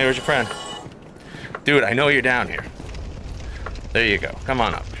 Hey, where's your friend? Dude, I know you're down here. There you go. Come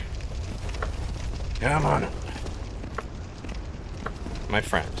on up. Come on up. My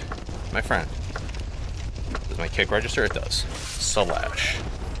friend. My friend. Does my kick register? It does. Slash.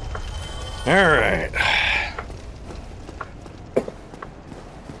 Alright.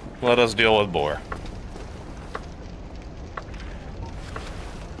 Let us deal with Boar.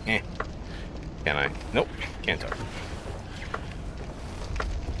 Can I? Nope. Can't target.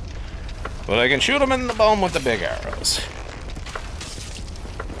 But I can shoot him in the bum with the big arrows.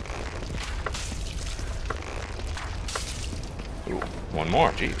 Ooh, one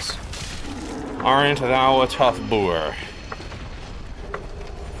more, jeez. Aren't thou a tough boor?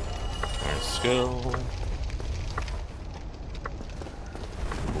 Alright, skill.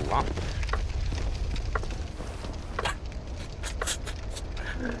 Wow.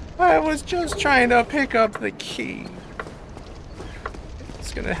 I was just trying to pick up the key.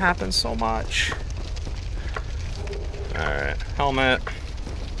 It's gonna happen so much. Alright, helmet.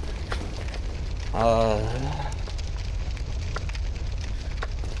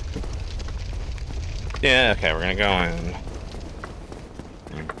 Yeah, okay, we're gonna go in.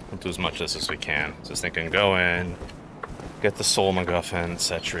 We'll do as much of this as we can. Just thinking, go in, get the soul MacGuffin,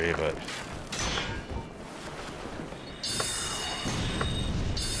 etc. But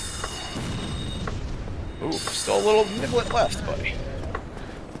ooh, still a little niblet left, buddy.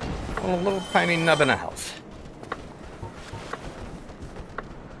 A little tiny nubbin of health.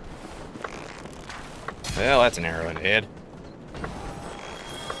 Well, that's an arrow in the head.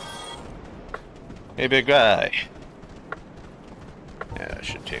 Hey, big guy. Yeah, I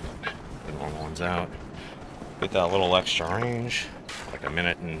should take the normal ones out. Get that little extra range. Like a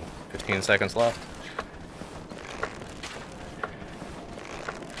minute and 15 seconds left.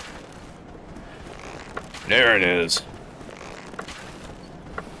 There it is.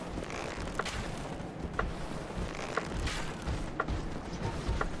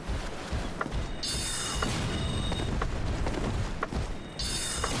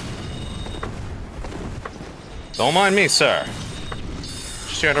 Don't mind me, sir.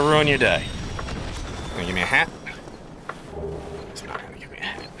 Just here to ruin your day. Gonna give me a hat? He's not gonna give me a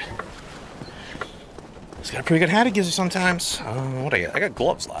hat. He's got a pretty good hat he gives you sometimes. What I got? I got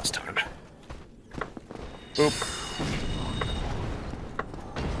gloves last time. Boop.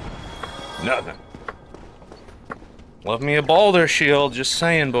 Nothing. Love me a boulder shield, just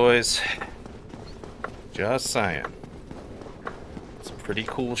saying, boys. Just saying. It's Pretty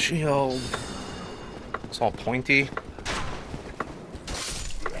cool shield. It's all pointy.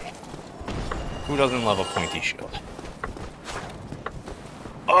 Who doesn't love a pointy shield?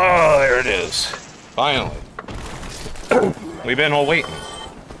 Oh, there it is. Finally. We've been all waiting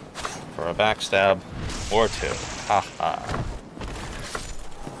for a backstab or two. Haha.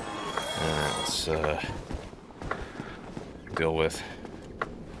 Alright, let's deal with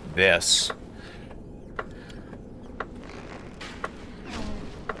this.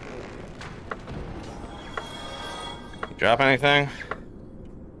 You drop anything?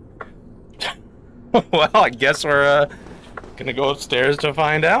 Well, I guess we're gonna go upstairs to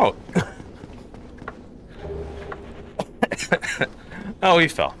find out. Oh, he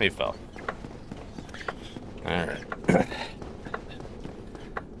fell. He fell. Alright.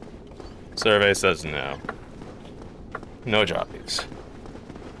 Survey says no. No droppies.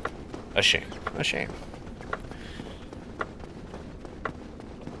 A shame. A shame.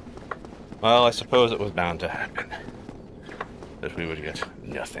 Well, I suppose it was bound to happen. That we would get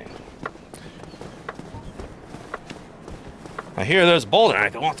nothing. I hear there's a boulder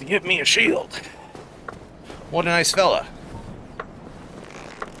knight that wants to give me a shield. What a nice fella.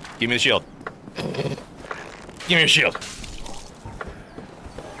 Give me the shield. Give me a shield.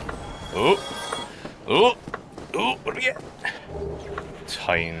 Ooh. Ooh. Ooh, what do we get?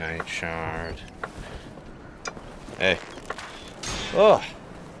 Titanite shard. Hey. Oh.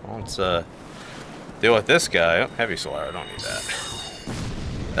 Let's deal with this guy. Oh, heavy solar, I don't need that.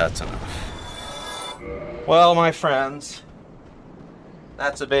 That's enough. Well, my friends,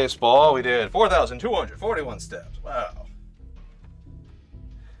 that's a baseball. We did 4,241 steps. Wow.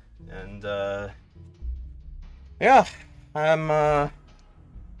 And yeah, I'm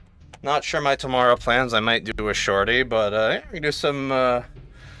not sure my tomorrow plans. I might do a shorty, but we do some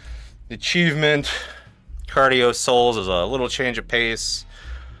achievement. CardioSoles is a little change of pace.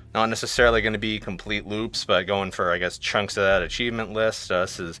 Not necessarily going to be complete loops, but going for, I guess, chunks of that achievement list.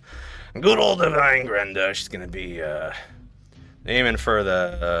 This is good old Divine Grenda. She's going to be aiming for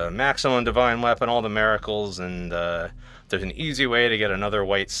the maximum divine weapon, all the miracles, and there's an easy way to get another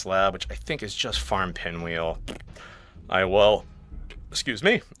white slab, which I think is just farm pinwheel. I will, excuse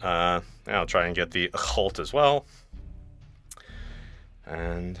me, I'll try and get the occult as well.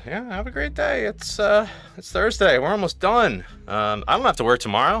 And yeah, have a great day. It's Thursday. We're almost done. I don't have to work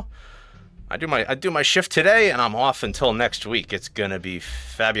tomorrow. I do my shift today, and I'm off until next week. It's gonna be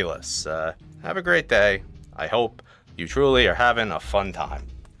fabulous. Have a great day. I hope you truly are having a fun time.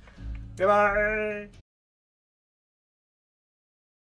 Goodbye.